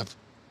to kind of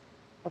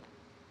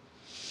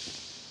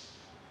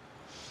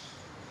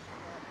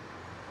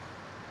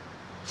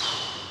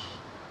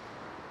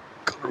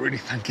gotta really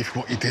thank you for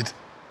what you did.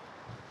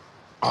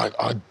 I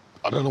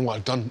don't know what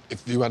I'd done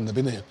if you hadn't have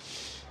been here.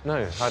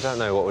 No, I don't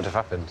know what would have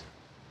happened.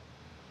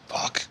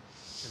 Fuck.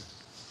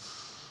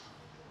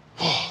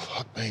 Oh,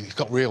 fuck me, it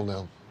got real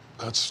now.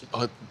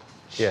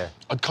 Yeah.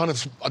 I'd kind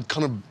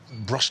of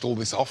brushed all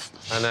this off.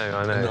 I know.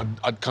 And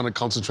I'd kind of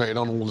concentrated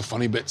on all the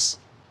funny bits.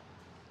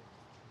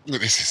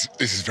 Look, this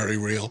is very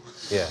real.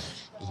 Yeah.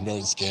 It's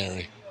very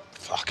scary.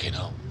 Fucking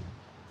hell.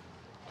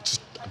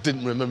 I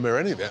didn't remember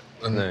any of it.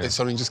 And it's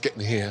only just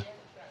getting here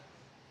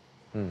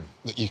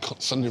that you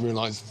suddenly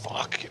realise,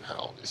 fucking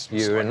hell.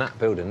 You were in that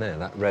building there,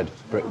 that red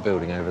brick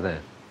building over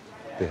there,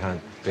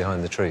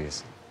 behind the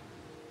trees.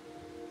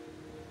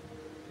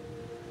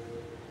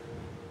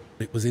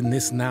 It was in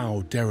this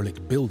now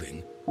derelict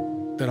building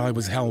that I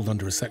was held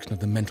under a section of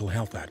the Mental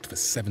Health Act for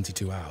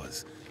 72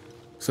 hours,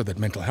 so that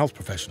mental health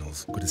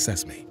professionals could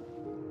assess me.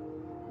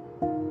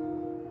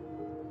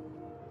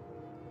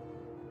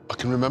 I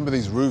can remember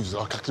these roofs.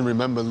 I can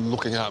remember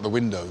looking out the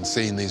window and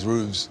seeing these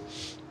roofs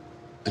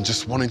and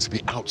just wanting to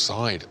be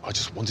outside. I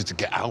just wanted to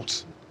get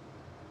out.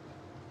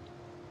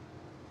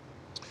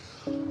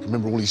 I can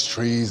remember all these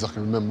trees. I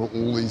can remember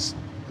all these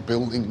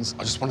buildings.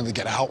 I just wanted to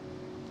get out,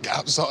 get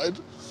outside.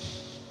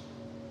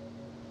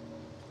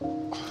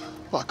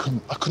 But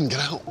I couldn't get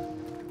out.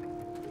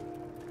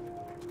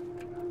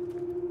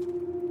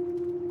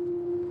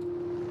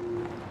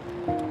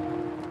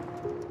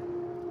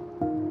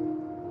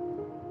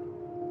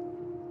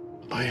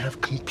 I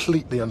have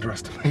completely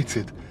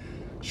underestimated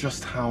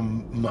just how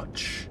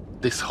much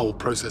this whole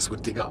process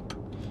would dig up.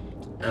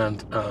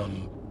 And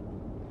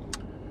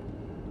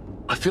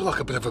I feel like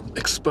a bit of an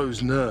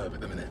exposed nerve at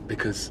the minute,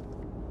 because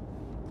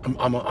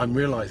I'm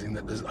realising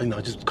that there's,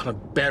 I just kind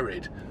of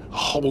buried a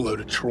whole load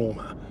of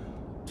trauma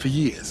for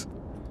years,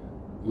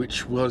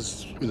 which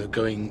was,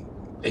 going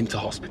into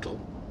hospital.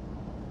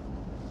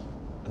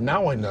 And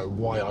now I know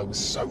why I was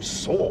so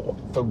sore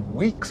for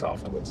weeks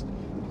afterwards.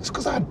 It's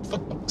because I had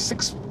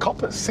 6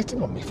 coppers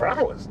sitting on me for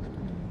hours.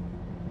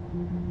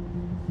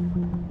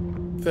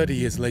 30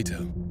 years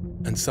later,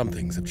 and some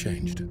things have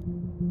changed.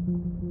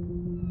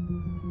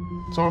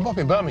 So I'm up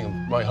in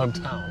Birmingham, my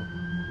hometown.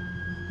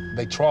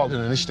 They trialled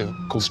an initiative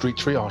called Street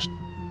Triage.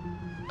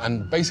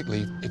 And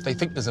basically, if they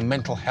think there's a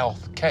mental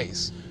health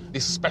case,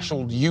 this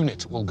special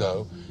unit will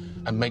go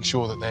and make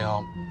sure that they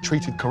are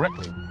treated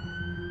correctly.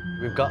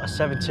 We've got a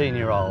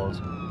 17-year-old,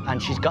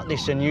 and she's got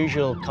this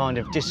unusual kind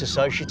of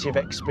dissociative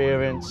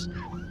experience.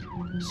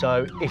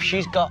 So if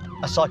she's got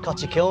a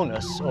psychotic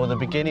illness or the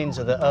beginnings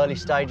of the early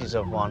stages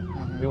of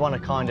one, we want to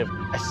kind of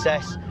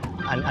assess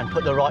and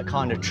put the right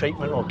kind of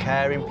treatment or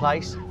care in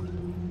place.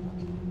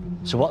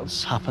 So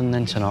what's happened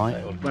then tonight?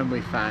 When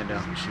we found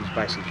out she's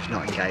basically just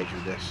not engaged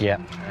with us. Yeah.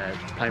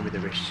 Playing with the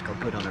wrist, she's got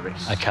blood on the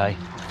wrist. Okay.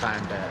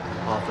 Found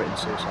half-written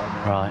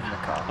suicide note in the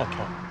car.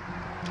 Okay.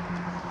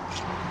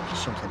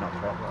 Just something not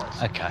quite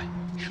right. Okay.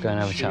 Should go and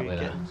have a chat with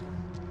her.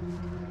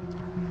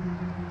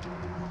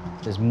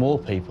 There's more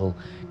people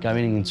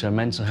going into a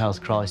mental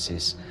health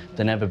crisis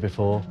than ever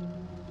before.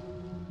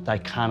 They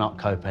cannot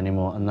cope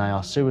anymore, and they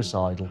are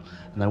suicidal,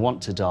 and they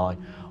want to die,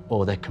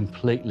 or they're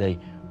completely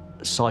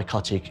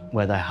psychotic,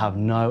 where they have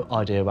no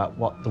idea about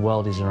what the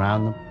world is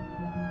around them.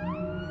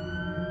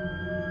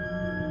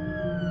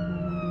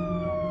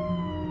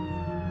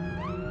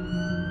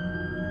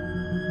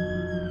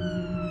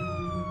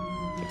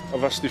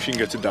 I've asked if you can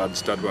go to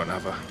Dad's. Dad won't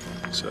have her,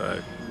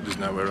 so there's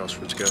nowhere else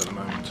for her to go at the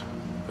moment.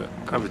 But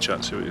have a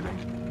chat, see what you think.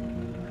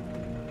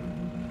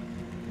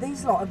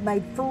 These lot have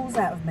made fools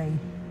out of me,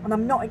 and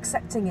I'm not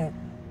accepting it.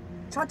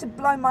 Tried to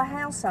blow my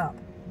house up.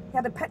 He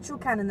had a petrol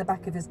can in the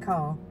back of his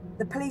car.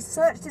 The police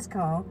searched his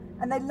car,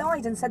 and they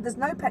lied and said there's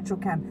no petrol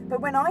can.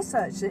 But when I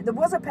searched it, there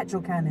was a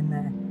petrol can in there.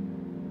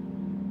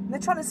 And they're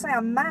trying to say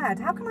I'm mad.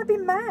 How can I be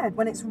mad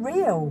when it's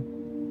real?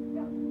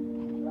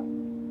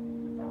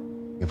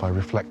 If I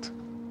reflect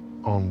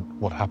on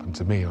what happened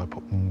to me, I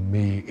put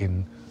me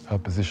in her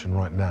position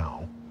right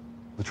now,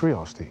 the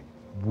triage team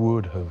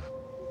would have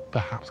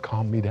perhaps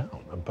calmed me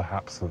down and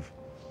perhaps have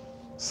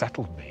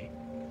settled me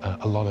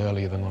a lot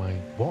earlier than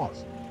I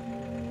was.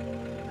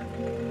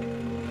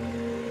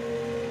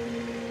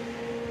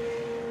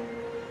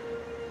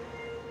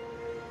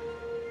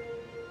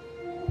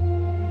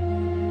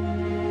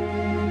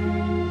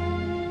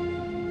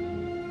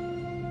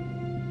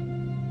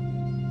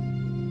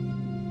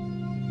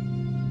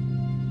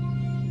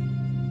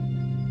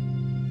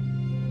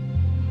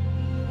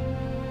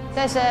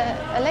 There's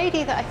a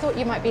lady that I thought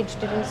you might be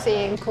interested in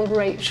seeing called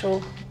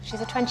Rachel.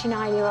 She's a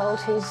 29-year-old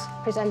who's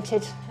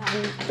presented, I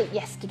think,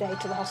 yesterday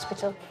to the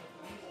hospital.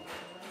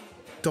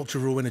 Dr.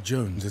 Rowena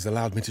Jones has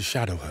allowed me to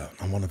shadow her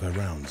on one of her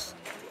rounds.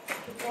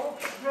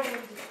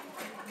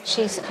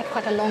 She's had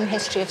quite a long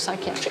history of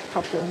psychiatric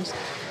problems.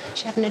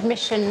 She had an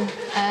admission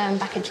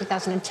back in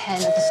 2010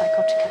 of the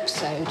psychotic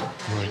episode.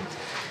 Right.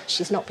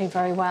 She's not been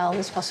very well.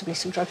 There's possibly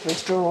some drug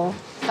withdrawal.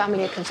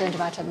 Family are concerned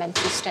about her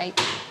mental state.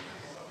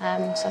 So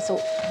I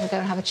thought we'll go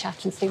and have a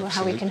chat and see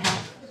how we can help.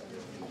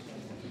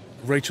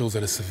 Rachel's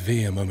at a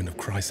severe moment of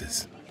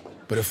crisis,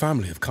 but her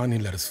family have kindly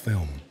let us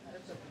film.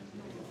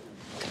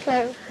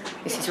 Hello.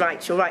 This is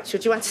Rachel.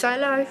 Rachel, do you want to say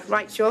hello?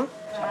 Rachel,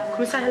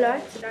 come and say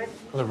hello.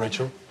 Hello,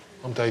 Rachel.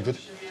 I'm David.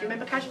 Do you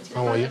remember Casualty?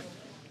 How are you?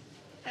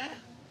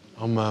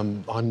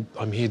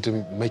 I'm here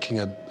making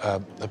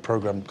a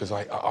program because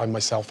I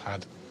myself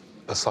had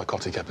a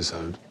psychotic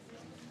episode.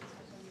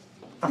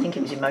 I think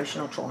it was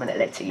emotional trauma that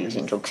led to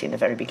using drugs in the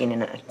very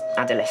beginning at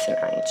adolescent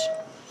age.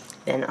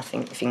 Then I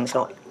think things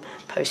like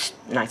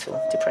postnatal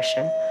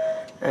depression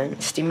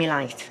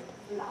stimulate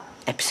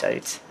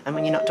episodes. And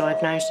when you're not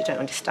diagnosed, you don't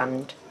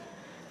understand.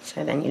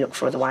 So then you look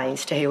for other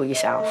ways to heal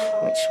yourself,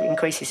 which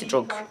increases the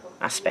drug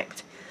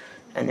aspect.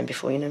 And then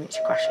before you know it,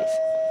 it crashes.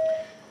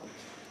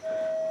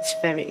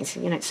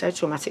 It's so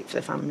traumatic for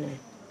the family.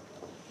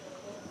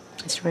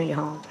 It's really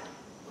hard.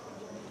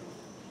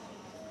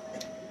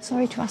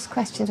 Sorry to ask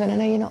questions when I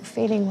know you're not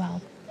feeling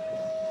well.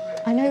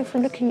 I know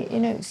from looking at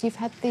your notes you've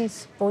had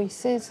these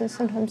voices and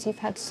sometimes you've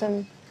had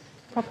some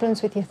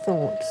problems with your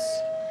thoughts.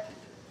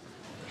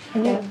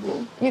 And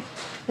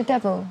the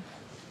devil?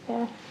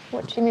 Yeah.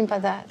 What do you mean by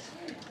that?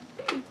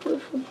 People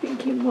from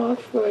thinking more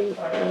for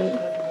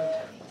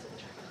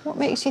What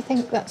makes you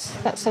think that's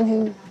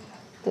something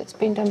that's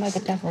been done by the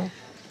devil?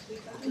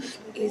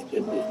 He's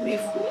been with me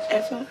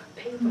forever.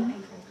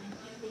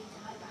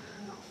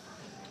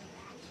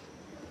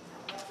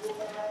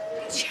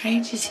 It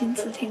changes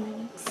into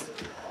things.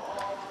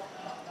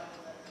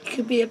 It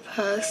could be a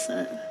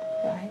person.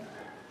 Right.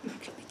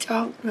 It could be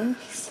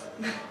darkness.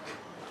 It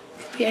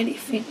could be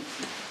anything.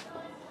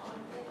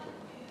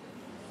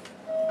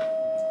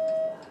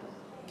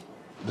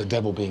 The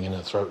devil being in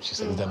her throat, she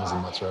said, the devil's in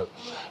my throat.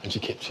 And she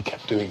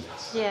kept doing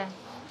this. Yeah.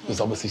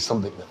 There's obviously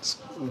something that's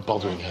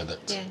bothering her that...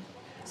 Yeah.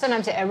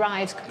 Sometimes it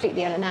arrives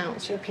completely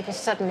unannounced. People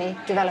suddenly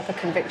develop a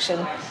conviction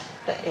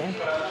that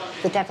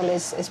the devil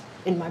is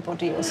in my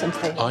body or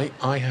something.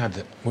 I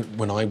had,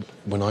 when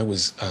I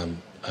was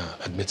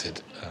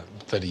admitted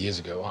 30 years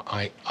ago,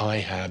 I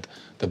had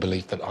the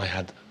belief that I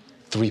had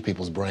 3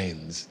 people's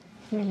brains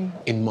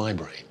in my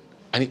brain.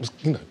 And it was,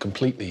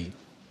 completely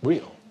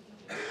real.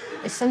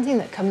 It's something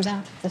that comes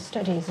out of the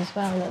studies as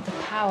well, that the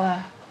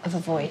power of a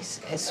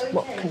voice is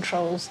what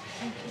controls.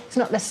 It's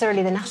not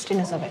necessarily the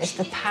nastiness of it, it's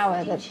the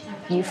power that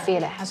you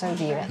feel it has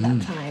over you at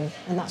that time.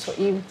 And that's what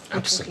you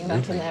were talking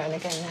about in there and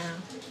again now.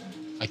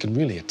 I can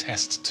really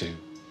attest to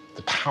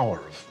the power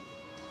of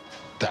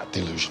that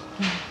delusion.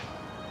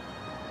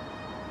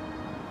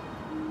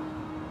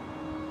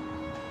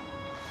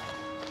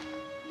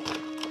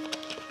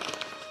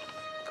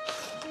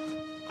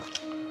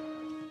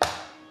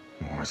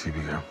 All right, here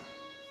we go.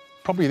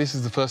 Probably this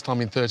is the first time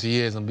in 30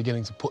 years I'm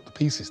beginning to put the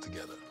pieces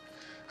together.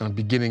 And I'm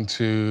beginning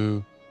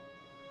to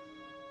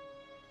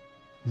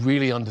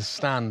really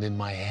understand in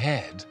my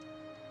head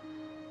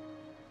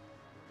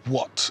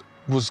what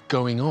was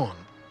going on.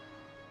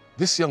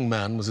 This young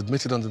man was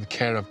admitted under the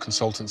care of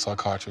consultant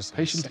psychiatrist. The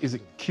patient is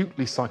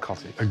acutely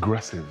psychotic,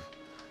 aggressive,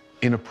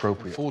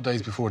 inappropriate. 4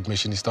 days before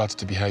admission, he started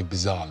to behave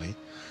bizarrely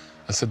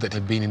and said that he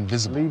had been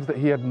invisible. Believes that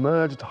he had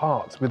merged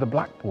hearts with a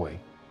black boy.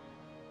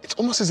 It's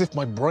almost as if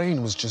my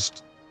brain was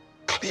just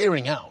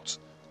clearing out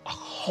a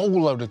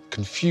whole load of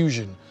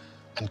confusion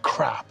and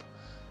crap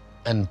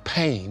and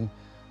pain,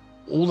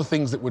 all the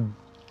things that were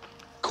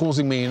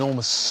causing me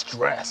enormous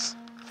stress.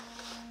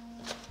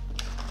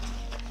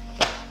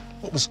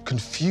 What was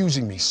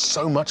confusing me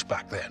so much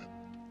back then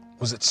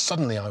was that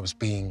suddenly I was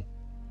being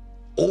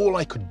all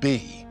I could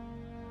be,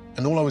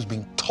 and all I was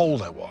being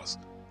told I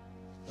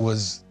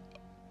was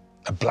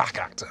a black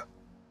actor.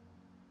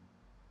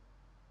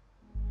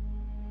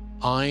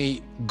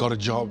 I got a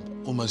job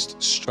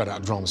almost straight out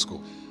of drama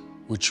school,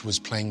 which was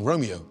playing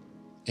Romeo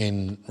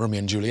in Romeo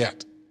and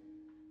Juliet.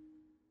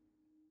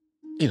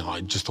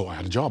 I just thought I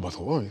had a job. I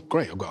thought, oh,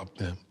 great, I've got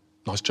a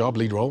nice job,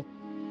 lead role.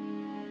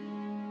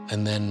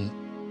 And then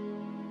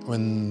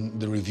when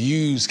the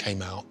reviews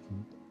came out,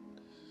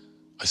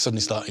 I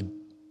suddenly started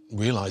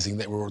realizing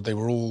they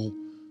were all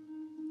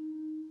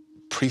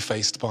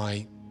prefaced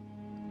by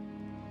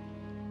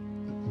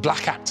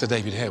black actor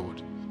David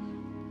Harewood,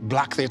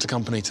 black theatre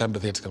company, Temper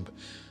Theatre Company,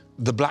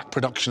 the black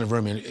production of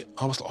Romeo.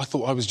 I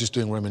thought I was just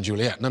doing Romeo and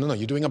Juliet. No,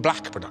 you're doing a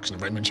black production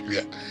of Romeo and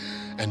Juliet,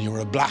 and you're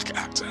a black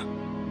actor.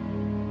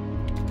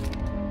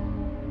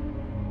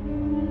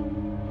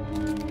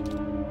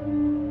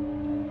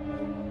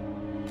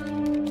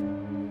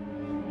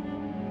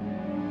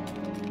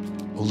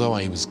 Although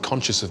I was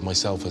conscious of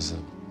myself as a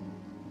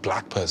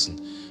black person,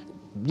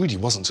 it really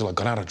wasn't until I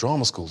got out of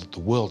drama school that the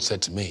world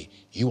said to me,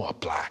 you are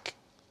black.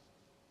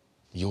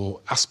 Your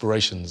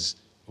aspirations,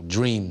 your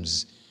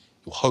dreams,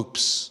 your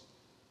hopes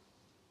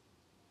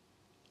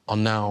are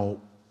now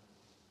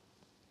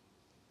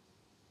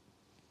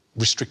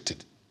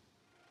restricted.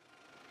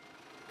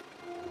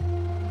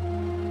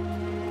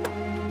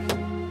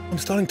 I'm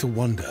starting to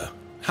wonder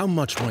how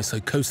much my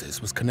psychosis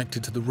was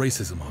connected to the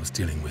racism I was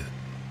dealing with,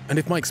 and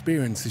if my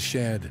experience is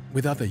shared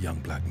with other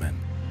young black men.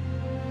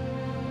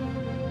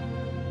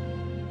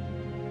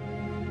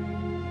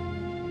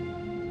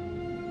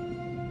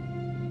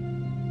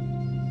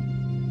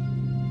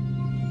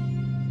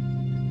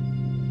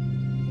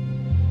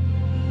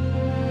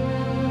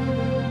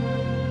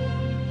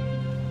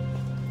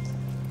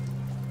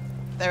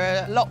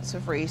 There are lots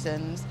of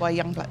reasons why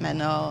young black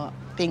men are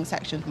being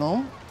sectioned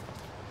more.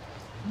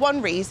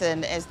 One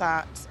reason is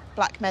that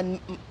black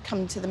men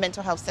come to the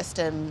mental health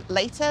system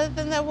later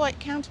than their white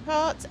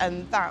counterparts,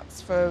 and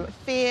that's for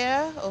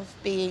fear of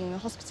being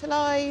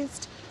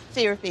hospitalised,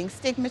 fear of being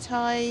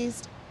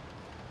stigmatised.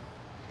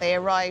 They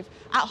arrive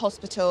at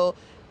hospital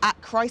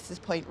at crisis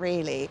point,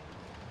 really.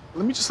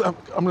 Let me just, I'm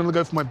going to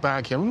go for my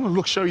bag here. I'm going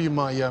to show you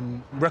my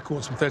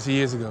records from 30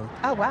 years ago.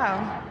 Oh,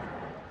 wow.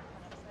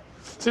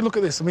 See, look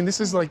at this. I mean,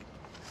 this is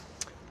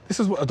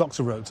what a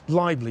doctor wrote.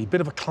 Lively,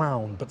 bit of a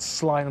clown, but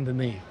sly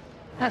underneath.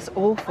 That's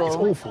awful. It's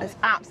awful. It's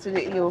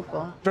absolutely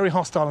awful. Very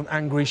hostile and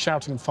angry,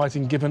 shouting and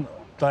fighting, given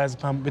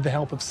diazepam with the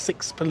help of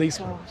 6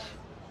 policemen. Gosh.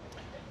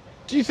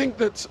 Do you think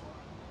that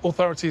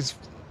authorities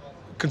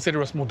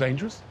consider us more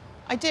dangerous?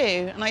 I do,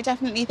 and I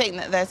definitely think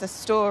that there's a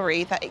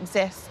story that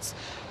exists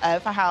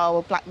for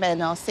how black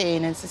men are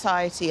seen in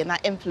society, and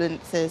that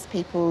influences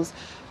people's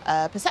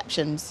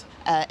perceptions.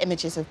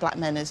 Images of black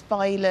men as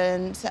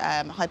violent,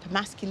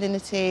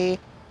 hypermasculinity.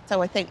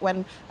 So I think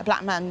when a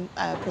black man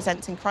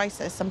presents in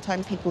crisis,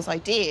 sometimes people's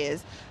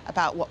ideas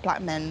about what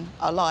black men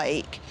are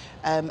like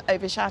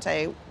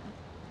overshadow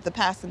the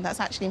person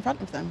that's actually in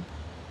front of them.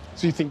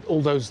 So you think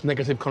all those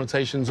negative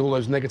connotations, all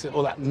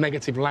that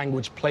negative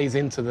language plays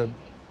into the...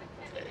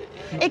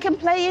 It can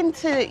play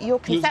into your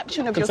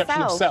conception of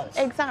yourself. Self.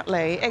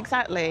 Exactly,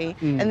 exactly.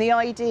 And the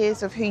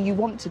ideas of who you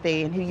want to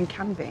be and who you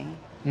can be.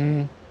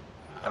 And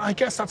I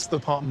guess that's the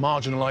part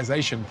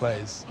marginalisation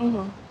plays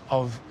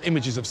of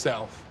images of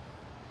self.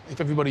 If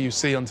everybody you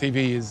see on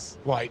TV is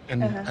white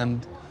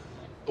and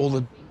all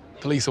the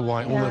police are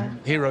white, all the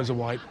heroes are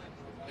white,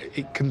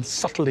 it can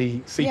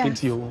subtly seep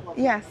into your...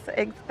 Yes,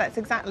 that's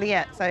exactly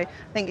it. So I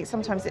think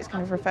sometimes it's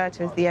kind of referred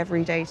to as the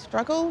everyday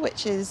struggle,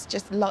 which is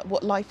just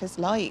what life is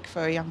like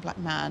for a young black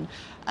man.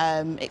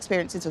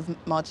 Experiences of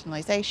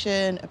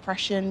marginalisation,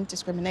 oppression,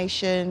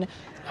 discrimination.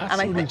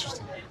 That's really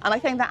interesting. And I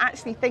think that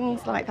actually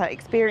things like that,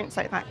 experience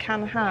like that,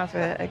 can have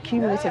a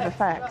cumulative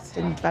effect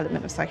in the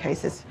development of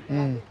psychosis.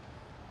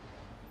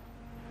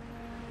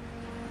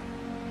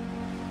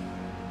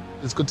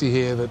 It's good to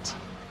hear that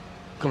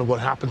kind of what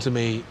happened to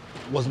me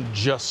wasn't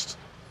just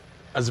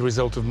as a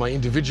result of my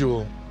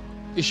individual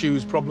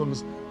issues,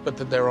 problems, but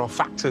that there are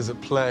factors at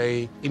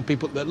play in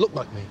people that look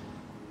like me.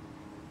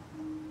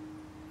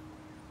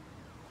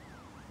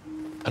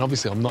 And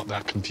obviously I'm not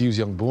that confused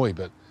young boy,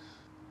 but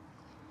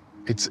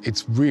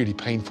it's really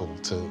painful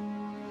to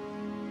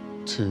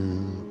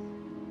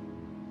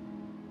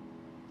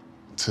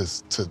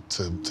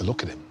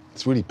look at him.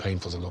 It's really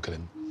painful to look at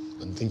him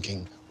and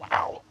thinking,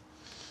 wow,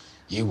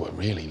 you were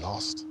really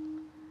lost.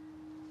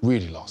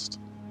 Really lost.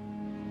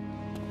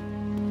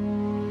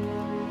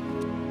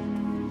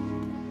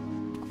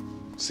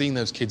 Seeing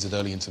those kids at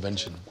early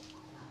intervention,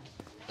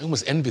 I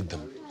almost envied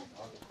them.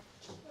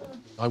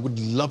 I would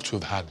love to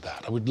have had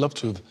that. I would love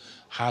to have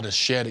had a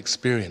shared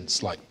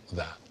experience like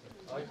that,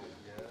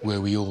 where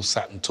we all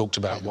sat and talked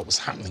about what was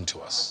happening to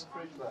us.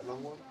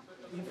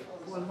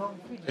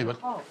 Hey, bud.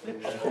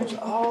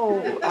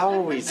 Oh, how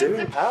are we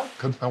doing, pal?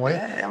 Good, how are you?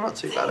 Yeah, I'm not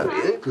too bad, how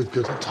are you? Good,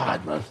 good. I'm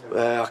tired, man.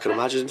 I can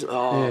imagine.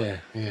 Oh.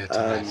 Yeah,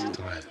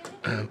 tired.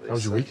 How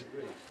was your week?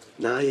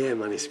 Nah, yeah,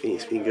 man, it's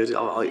been good.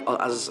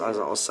 As I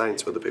was saying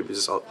to other people,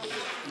 just like,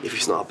 if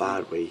it's not a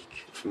bad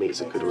week, for me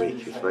it's a good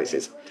week, if it makes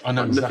sense. I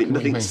know exactly what you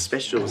nothing mean.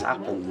 special has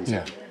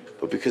happened,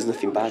 but because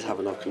nothing bad's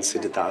happened, I've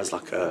considered that as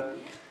like a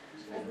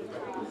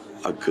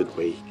good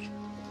week.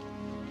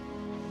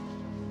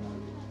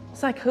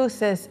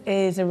 Psychosis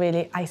is a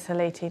really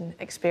isolating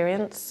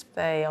experience.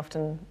 They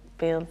often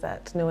feel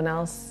that no one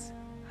else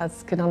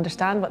can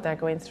understand what they're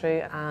going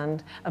through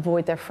and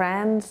avoid their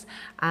friends,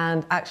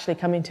 and actually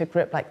coming to a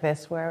group like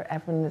this where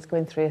everyone is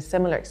going through a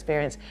similar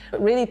experience, it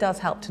really does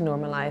help to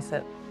normalise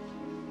it.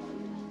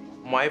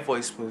 My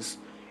voice was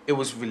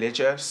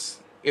religious.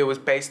 It was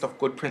based off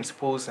good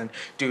principles and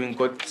doing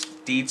good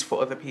deeds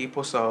for other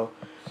people. So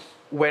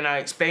when I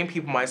explain to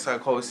people my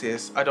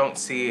psychosis, I don't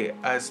see it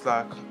as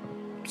like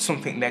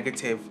something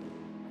negative.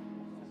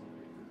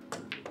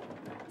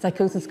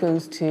 Psychosis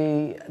goes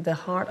to the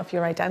heart of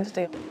your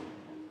identity.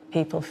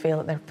 People feel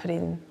that they're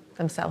putting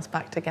themselves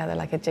back together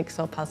like a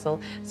jigsaw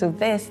puzzle. So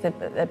this,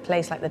 the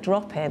place like the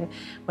drop-in,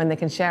 when they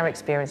can share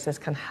experiences,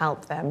 can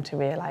help them to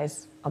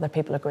realise other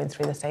people are going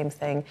through the same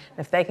thing. And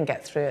if they can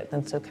get through it,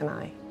 then so can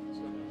I.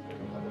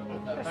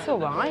 That's all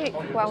right.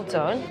 Well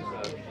done.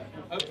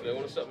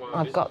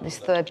 I've got this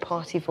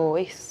third-party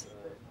voice.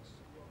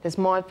 There's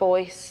my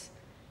voice,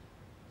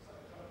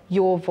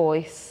 your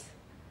voice,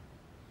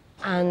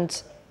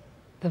 and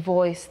the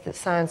voice that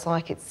sounds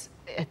like it's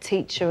a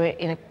teacher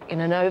in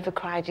an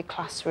overcrowded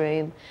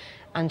classroom,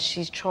 and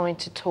she's trying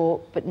to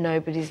talk, but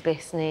nobody's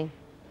listening.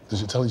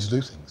 Does it tell you to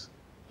do things?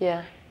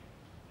 Yeah,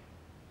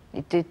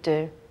 it did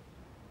do.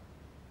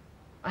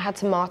 I had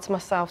to martyr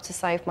myself to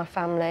save my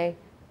family.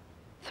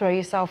 Throw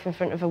yourself in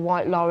front of a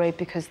white lorry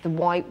because the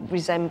white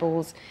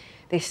resembles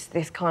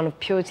this kind of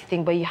purity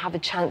thing where you have a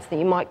chance that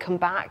you might come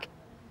back.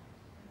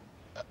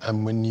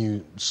 And when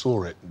you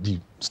saw it,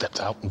 you stepped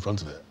out in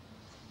front of it?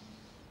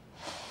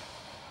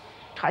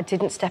 I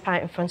didn't step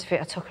out in front of it.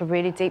 I took a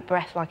really deep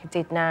breath like I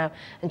did now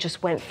and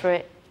just went for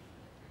it.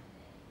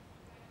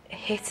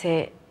 Hit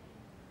it,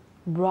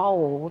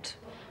 rolled.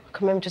 I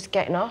can remember just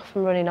getting off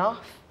and running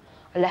off.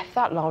 I left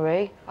that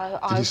lorry.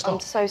 Did he stop? I'm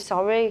so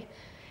sorry.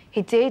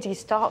 He did, he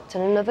stopped,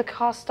 and another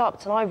car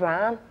stopped, and I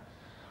ran.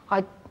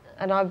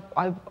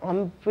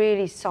 I'm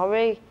really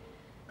sorry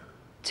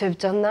to have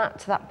done that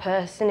to that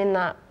person in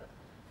that,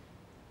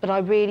 but I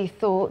really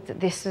thought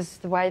that this was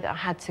the way that I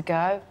had to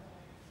go.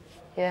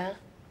 Yeah.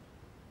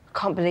 I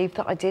can't believe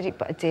that I did it,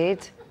 but I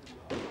did.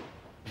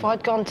 If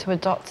I'd gone to a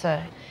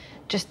doctor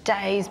just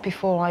days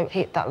before I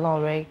hit that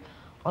lorry,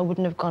 I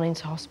wouldn't have gone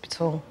into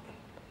hospital.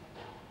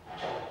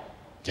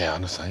 Yeah,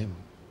 I'm the same.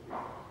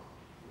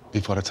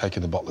 Before I'd have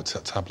taken the bottle of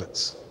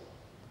tablets,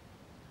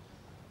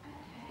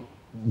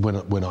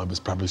 when I was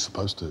probably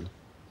supposed to,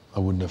 I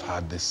wouldn't have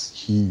had this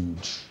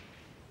huge,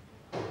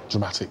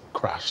 dramatic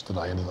crash that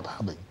I ended up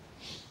having.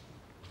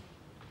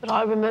 But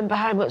I remember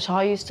how much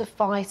I used to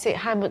fight it,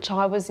 how much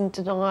I was in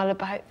denial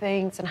about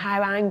things, and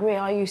how angry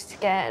I used to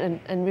get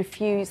and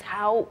refuse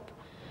help.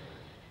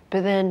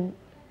 But then,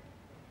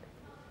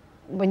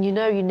 when you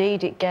know you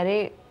need it, get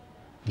it.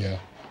 Yeah.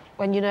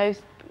 When you know,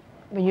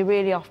 when you're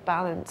really off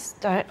balance,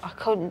 I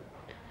can't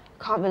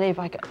believe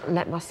I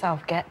let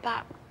myself get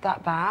that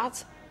bad.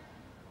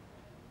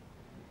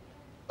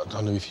 I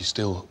don't know if you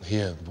still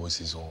hear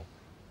voices or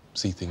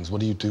see things.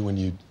 What do you do when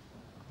you...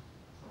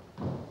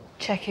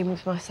 Check in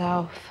with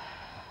myself.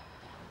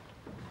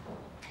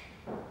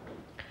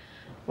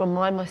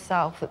 Remind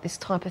myself that this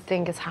type of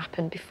thing has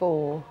happened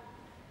before.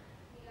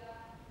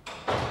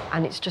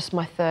 And it's just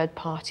my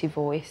third-party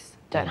voice.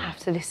 Don't have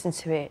to listen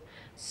to it.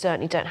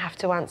 Certainly don't have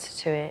to answer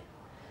to it.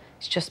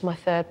 It's just my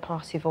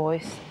third-party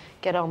voice.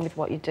 Get on with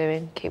what you're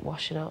doing. Keep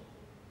washing up.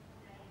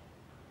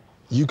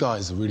 You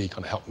guys are really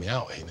kind of helping me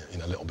out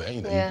in a little bit.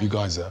 You know, Yeah. you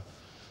guys are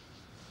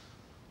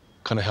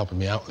kind of helping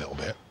me out a little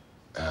bit.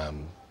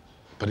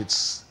 But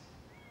it's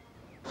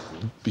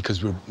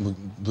because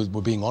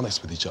we're being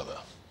honest with each other.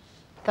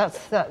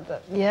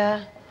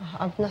 Yeah.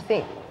 I've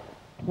nothing.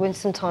 When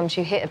sometimes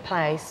you hit a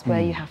place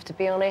where you have to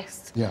be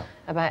honest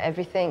about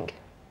everything.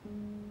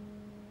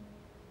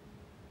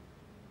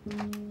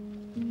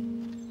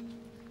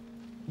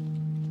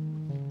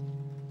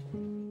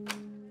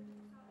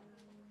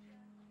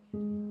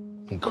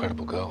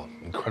 Incredible girl,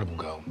 incredible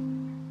girl.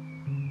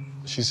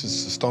 She's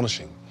just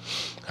astonishing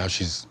how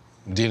she's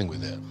dealing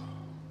with it.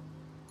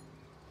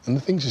 And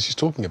the things that she's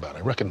talking about, I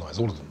recognise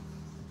all of them.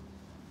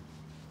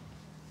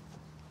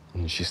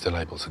 And she's still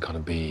able to kind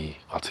of be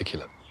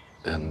articulate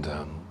and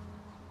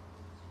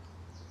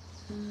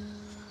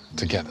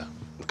together,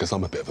 because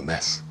I'm a bit of a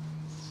mess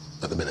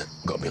at the minute,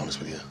 got to be honest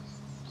with you.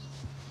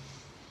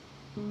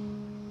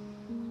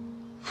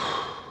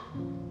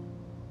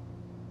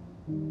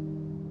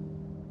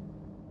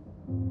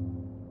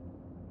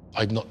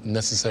 I've not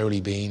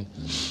necessarily been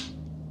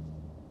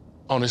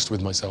honest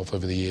with myself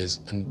over the years,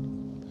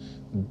 and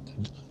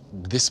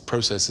this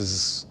process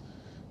has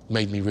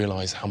made me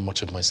realise how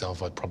much of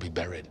myself I'd probably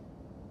buried.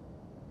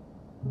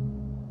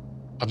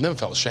 I've never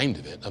felt ashamed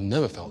of it. I've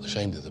never felt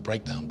ashamed of the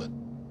breakdown, but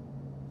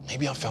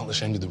maybe I felt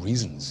ashamed of the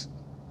reasons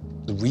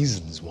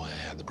why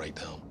I had the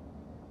breakdown.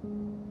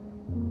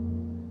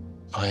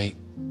 I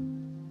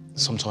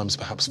sometimes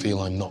perhaps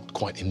feel I'm not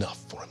quite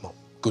enough, or I'm not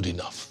good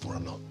enough, or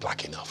I'm not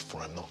black enough,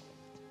 or I'm not...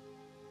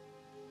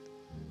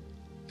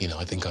 You know,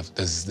 I think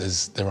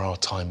there are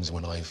times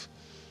when I've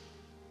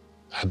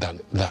had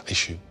that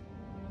issue.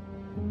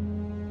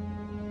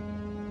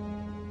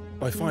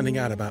 By finding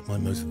out about my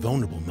most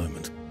vulnerable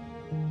moment,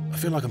 I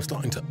feel like I'm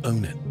starting to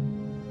own it.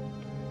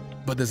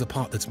 But there's a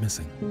part that's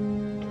missing.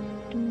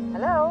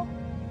 Hello?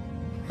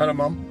 Hello,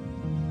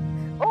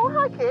 Mum. Oh,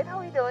 hi, kid. How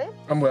are you doing?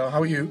 I'm well.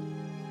 How are you?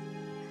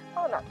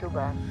 Oh, not too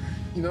bad.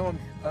 You know,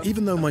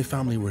 Even though my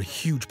family were a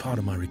huge part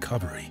of my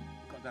recovery,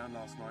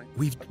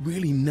 we've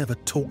really never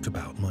talked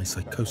about my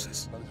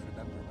psychosis.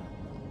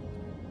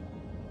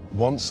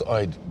 Once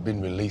I'd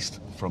been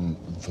released from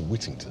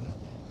Whittington,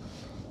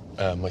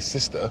 my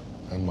sister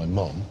and my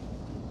mum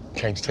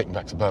came to take me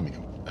back to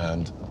Birmingham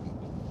and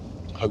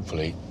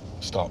hopefully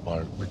start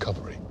my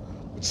recovery.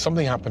 But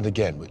something happened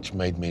again which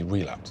made me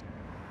relapse.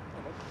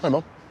 Hi,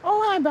 Mum.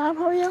 Oh, hi, Bob.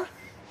 How are you?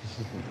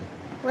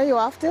 Where are you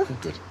off to?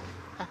 Good.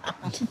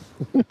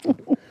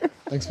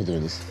 Thanks for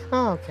doing this.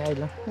 Oh, okay,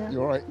 look. Yeah.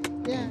 You all right?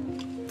 Yeah.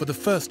 For the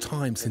first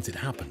time since it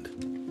happened,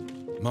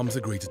 Mum's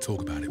agreed to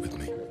talk about it with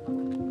me.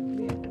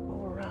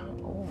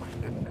 Oh, my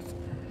goodness.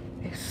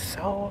 It's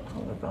so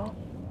long ago.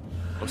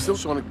 I'm still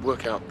trying to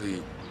work out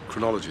the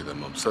chronology then,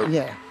 Mum. So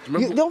Yeah.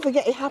 Don't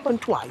forget, it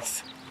happened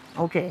twice.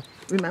 Okay.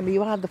 Remember,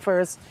 you had the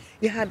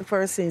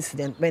first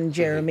incident when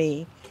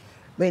Jeremy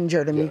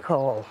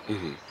called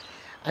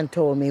and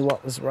told me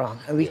what was wrong,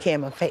 and we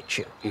came and fetched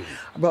you.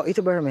 I brought you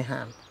to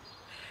Birmingham,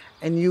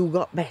 and you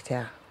got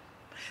better,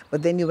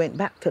 but then you went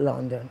back to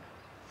London.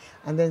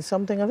 And then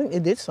something, I think you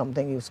did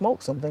something, you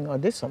smoked something or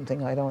did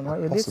something, I don't know.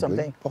 You did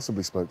something.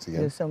 Possibly smoked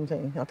again. You did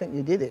something. I think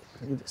you did it.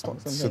 You did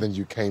something. So then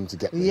you came to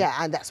get me? Yeah,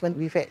 and that's when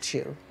we fetched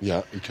you.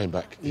 Yeah, you came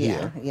back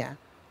here. Yeah.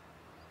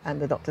 And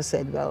the doctor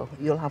said, well,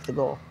 you'll have to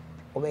go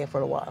away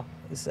for a while,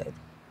 he said.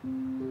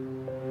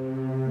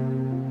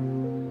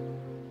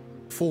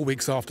 4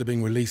 weeks after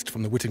being released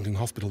from the Whittington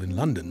Hospital in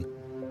London,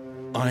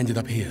 I ended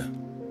up here,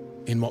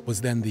 in what was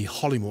then the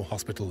Solihull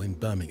Hospital in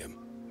Birmingham,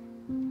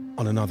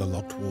 on another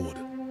locked ward.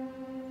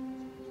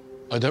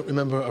 I don't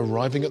remember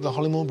arriving at the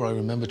Solihull, but I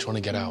remember trying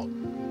to get out.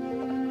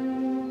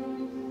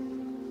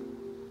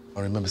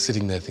 I remember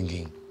sitting there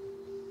thinking,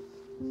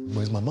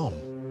 where's my mum?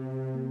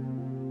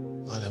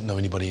 I don't know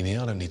anybody in here,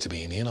 I don't need to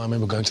be in here. And I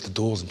remember going to the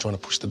doors and trying to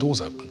push the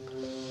doors open.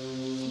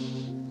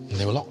 And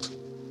they were locked.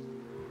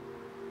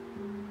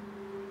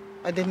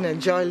 I didn't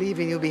enjoy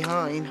leaving you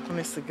behind,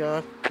 honest to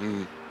God.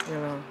 You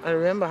know, I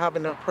remember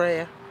having a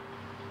prayer,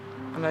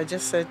 and I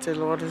just said to the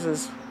Lord, this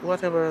is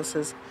whatever else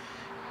is,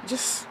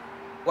 just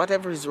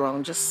whatever is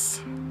wrong,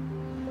 just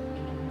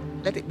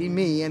let it be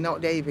me and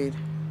not David.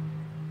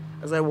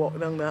 As I walk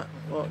down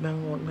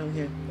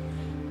here,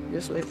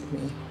 just let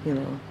me, you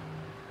know,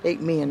 take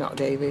me and not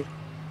David.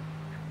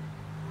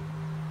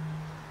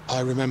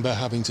 I remember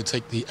having to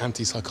take the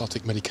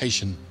antipsychotic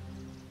medication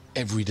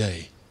every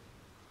day,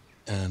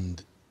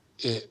 and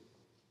it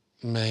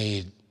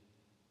made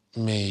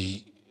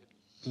me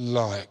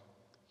like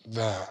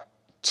that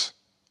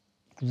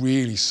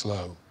really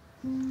slow.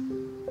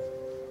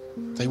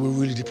 They were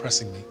really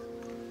depressing me.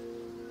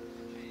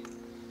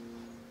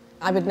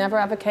 I would never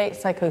advocate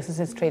psychosis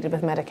is treated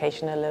with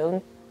medication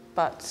alone,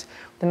 but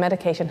the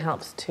medication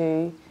helps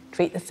to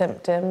treat the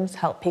symptoms,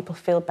 help people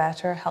feel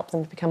better, help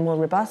them to become more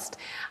robust,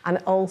 and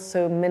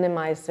also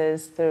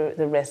minimises the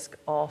risk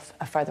of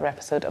a further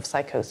episode of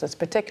psychosis,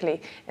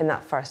 particularly in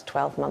that first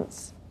 12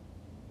 months.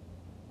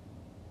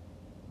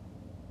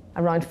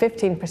 Around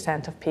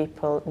 15% of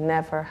people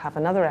never have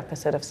another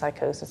episode of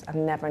psychosis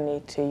and never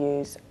need to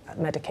use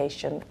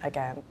medication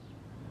again.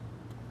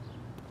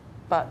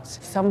 But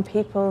some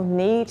people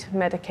need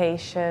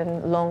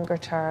medication longer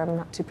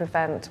term to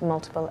prevent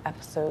multiple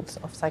episodes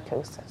of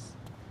psychosis.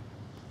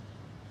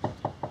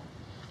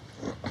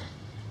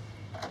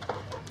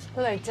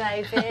 Hello,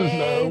 David.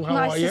 Hello, how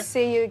nice are you? to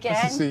see you again.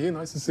 Nice to see you,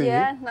 nice to see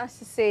Yeah, nice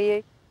to see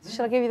you.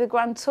 Shall I give you the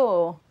grand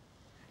tour?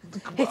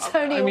 It's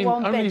only a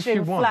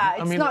one-bedroom flat.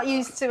 It's not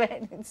used to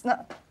it. It's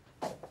not.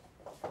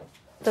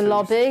 The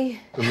lobby.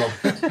 The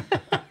lobby.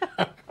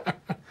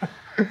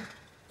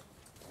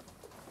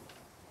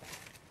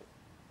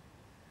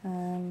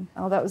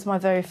 Oh, that was my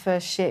very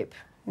first ship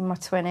in my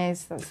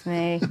 20s. That's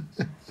me.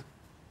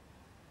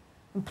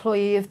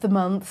 Employee of the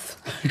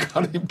month. You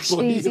got an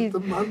employee of the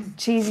month?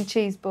 Cheesy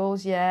cheese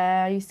balls,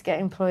 yeah. I used to get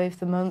employee of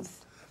the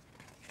month.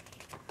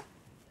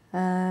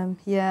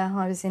 Yeah,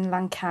 I was in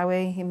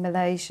Langkawi in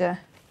Malaysia,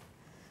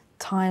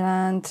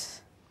 Thailand.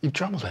 You've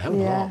travelled a hell of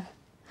a lot.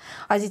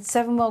 I did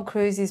 7 world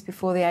cruises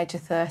before the age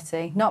of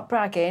 30. Not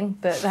bragging,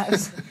 but that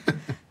was...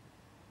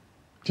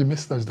 Do you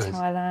miss those days?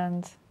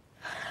 Thailand.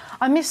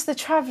 I miss the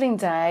travelling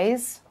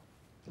days.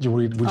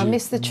 I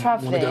miss the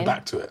travelling. Want to go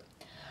back to it?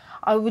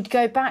 I would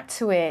go back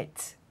to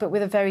it, but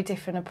with a very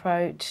different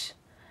approach.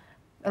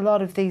 A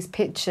lot of these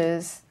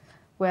pictures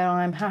where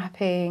I'm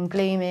happy and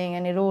gleaming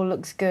and it all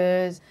looks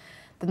good.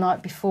 The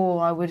night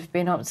before, I would have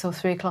been up till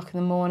 3 o'clock in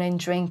the morning,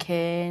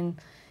 drinking,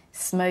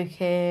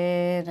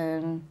 smoking,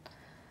 and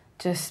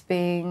just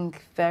being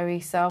very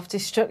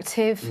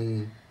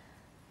self-destructive.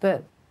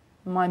 But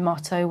my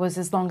motto was,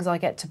 as long as I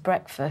get to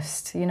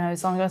breakfast, you know,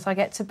 as long as I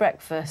get to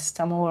breakfast,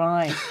 I'm all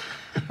right.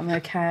 I'm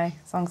okay,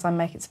 as long as I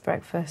make it to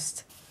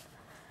breakfast.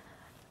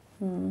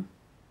 Wow.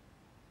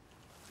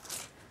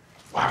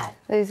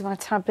 These are my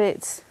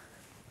tablets.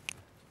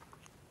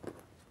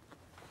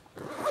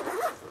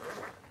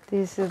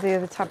 These are the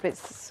other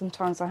tablets that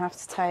sometimes I have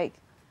to take.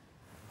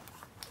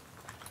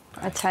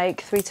 I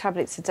take 3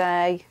 tablets a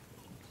day.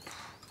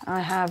 I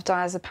have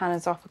diazepam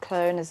and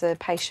zopiclone as a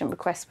patient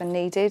request when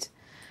needed.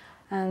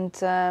 And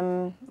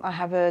I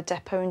have a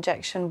depot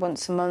injection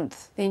once a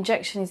month. The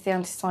injection is the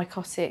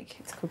antipsychotic.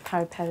 It's called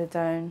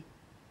paliperidone.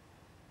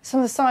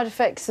 Some of the side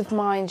effects of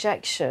my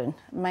injection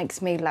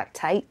makes me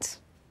lactate,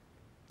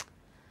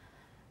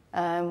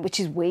 which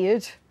is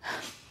weird,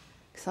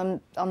 because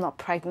I'm not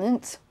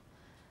pregnant.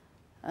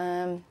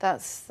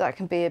 That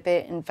can be a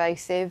bit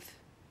invasive,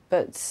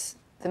 but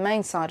the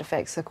main side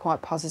effects are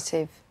quite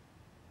positive.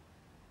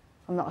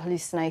 I'm not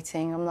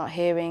hallucinating, I'm not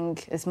hearing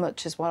as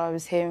much as what I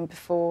was hearing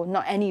before,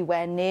 not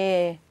anywhere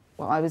near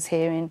what I was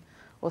hearing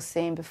or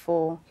seeing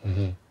before.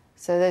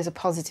 So those are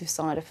positive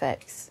side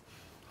effects.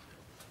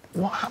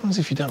 What happens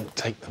if you don't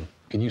take them?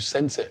 Can you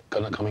sense it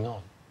kind of coming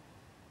on?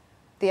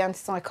 the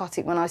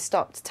antipsychotic, when I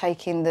stopped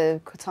taking the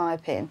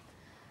quetiapine,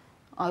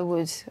 I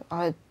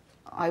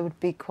would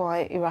be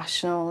quite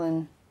irrational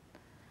and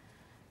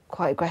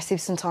quite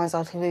aggressive. Sometimes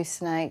I'd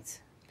hallucinate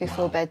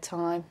before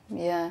bedtime.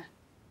 Yeah.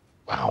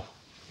 Wow,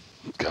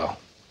 girl.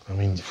 I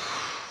mean,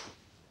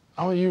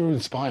 you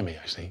inspire me,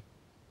 actually.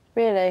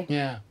 Really?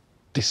 Yeah.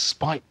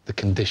 Despite the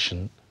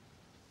condition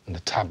and the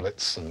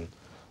tablets and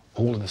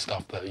all of the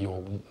stuff that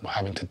you're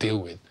having to deal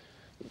with,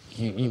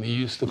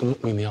 you still can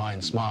look me in the eye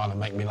and smile and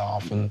make me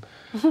laugh, and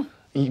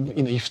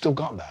you've still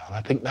got that. And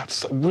I think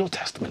that's a real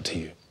testament to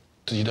you.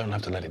 So you don't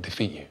have to let it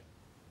defeat you.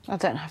 I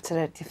don't have to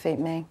let it defeat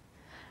me.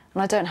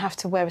 And I don't have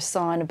to wear a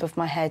sign above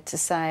my head to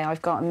say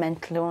I've got a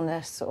mental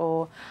illness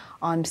or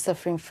I'm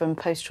suffering from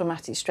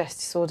post-traumatic stress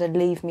disorder,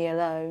 leave me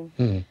alone.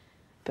 Mm.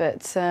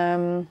 But,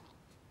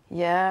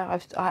 yeah,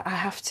 I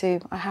have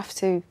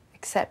to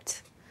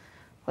accept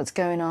what's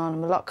going on.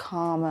 I'm a lot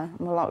calmer,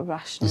 I'm a lot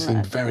rational. You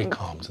seem very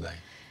calm today.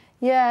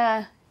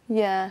 Yeah,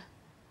 yeah.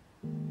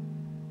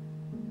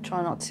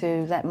 Try not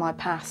to let my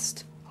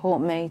past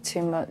haunt me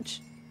too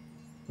much.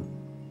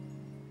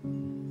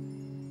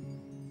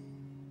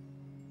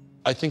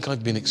 I think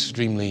I've been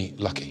extremely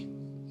lucky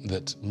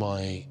that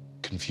my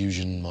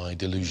confusion, my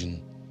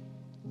delusion,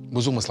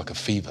 was almost like a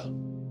fever.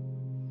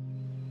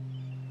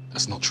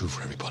 That's not true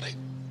for everybody.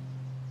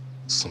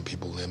 Some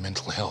people, their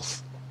mental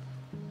health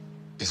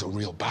is a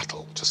real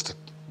battle just to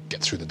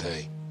get through the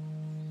day.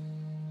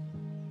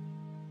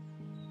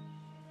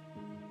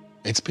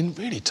 It's been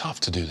really tough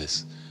to do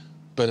this,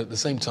 but at the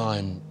same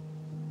time,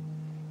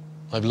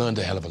 I've learned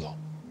a hell of a lot.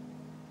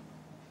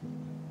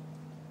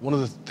 One of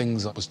the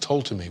things that was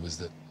told to me was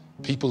that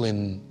people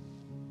in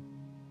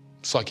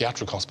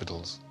psychiatric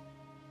hospitals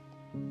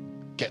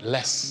get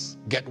less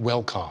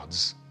get-well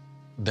cards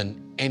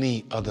than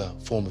any other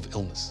form of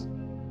illness,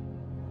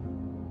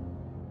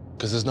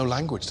 because there's no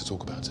language to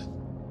talk about it.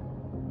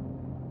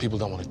 People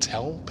don't want to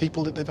tell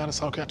people that they've had a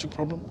psychiatric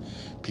problem.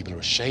 People are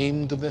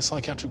ashamed of their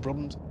psychiatric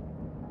problems.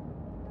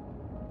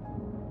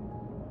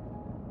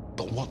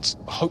 But what's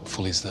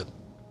hopeful is that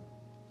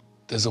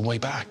there's a way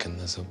back, and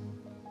there's a...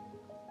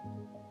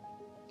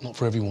 not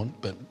for everyone,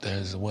 but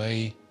there's a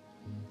way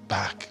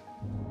back.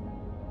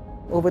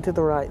 Over to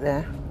the right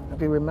there.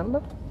 Have you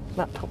remembered?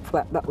 That top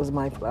flat, that was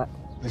my flat.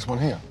 This one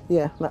here?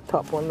 Yeah, that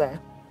top one there.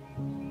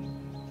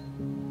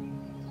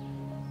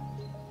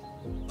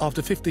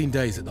 After 15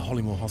 days at the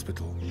Solihull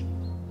hospital,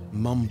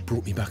 Mum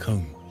brought me back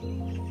home.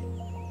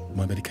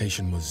 My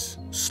medication was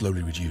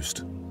slowly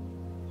reduced.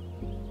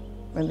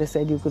 When they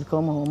said you could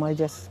come home, we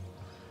just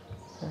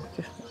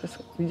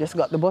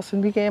got the bus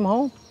and we came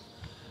home.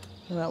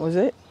 And that was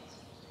it.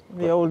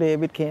 The old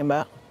David came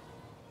back.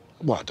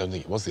 Well, I don't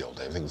think it was the old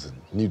David, I think it was the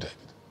new David.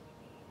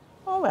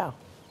 Oh, well.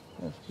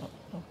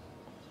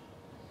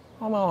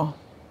 Oh, no.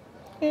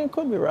 Yeah, it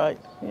could be right,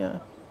 yeah.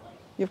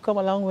 You've come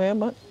a long way,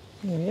 but,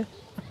 yeah.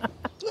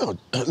 No,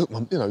 look,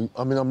 you know,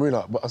 I mean,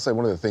 I say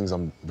one of the things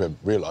I've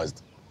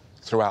realised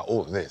throughout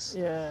all of this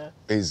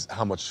is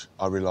how much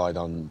I relied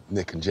on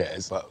Nick and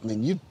Jez. But, I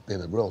mean, you've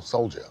been a real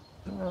soldier.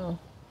 Oh,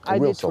 I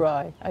did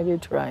try.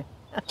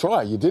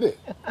 Try? You did it?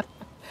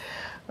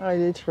 I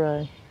did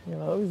try. You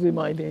know, it was in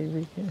my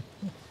David.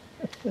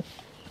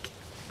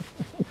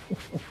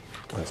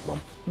 Thanks, Mum.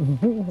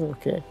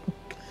 Okay.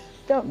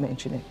 Don't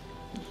mention it.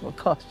 It will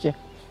cost you.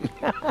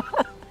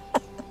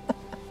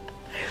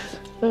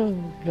 Oh,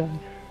 God.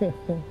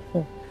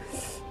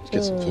 Let's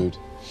get some food.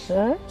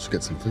 Huh? Let's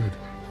get some food.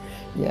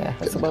 Yeah,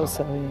 I suppose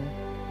so, yeah.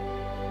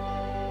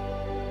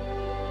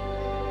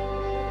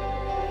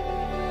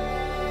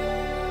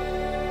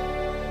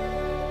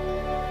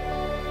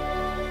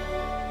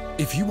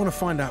 If you want to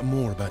find out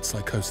more about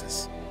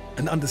psychosis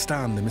and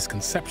understand the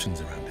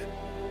misconceptions around it,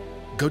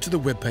 go to the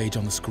webpage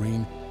on the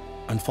screen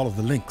and follow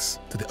the links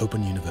to the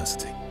Open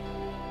University.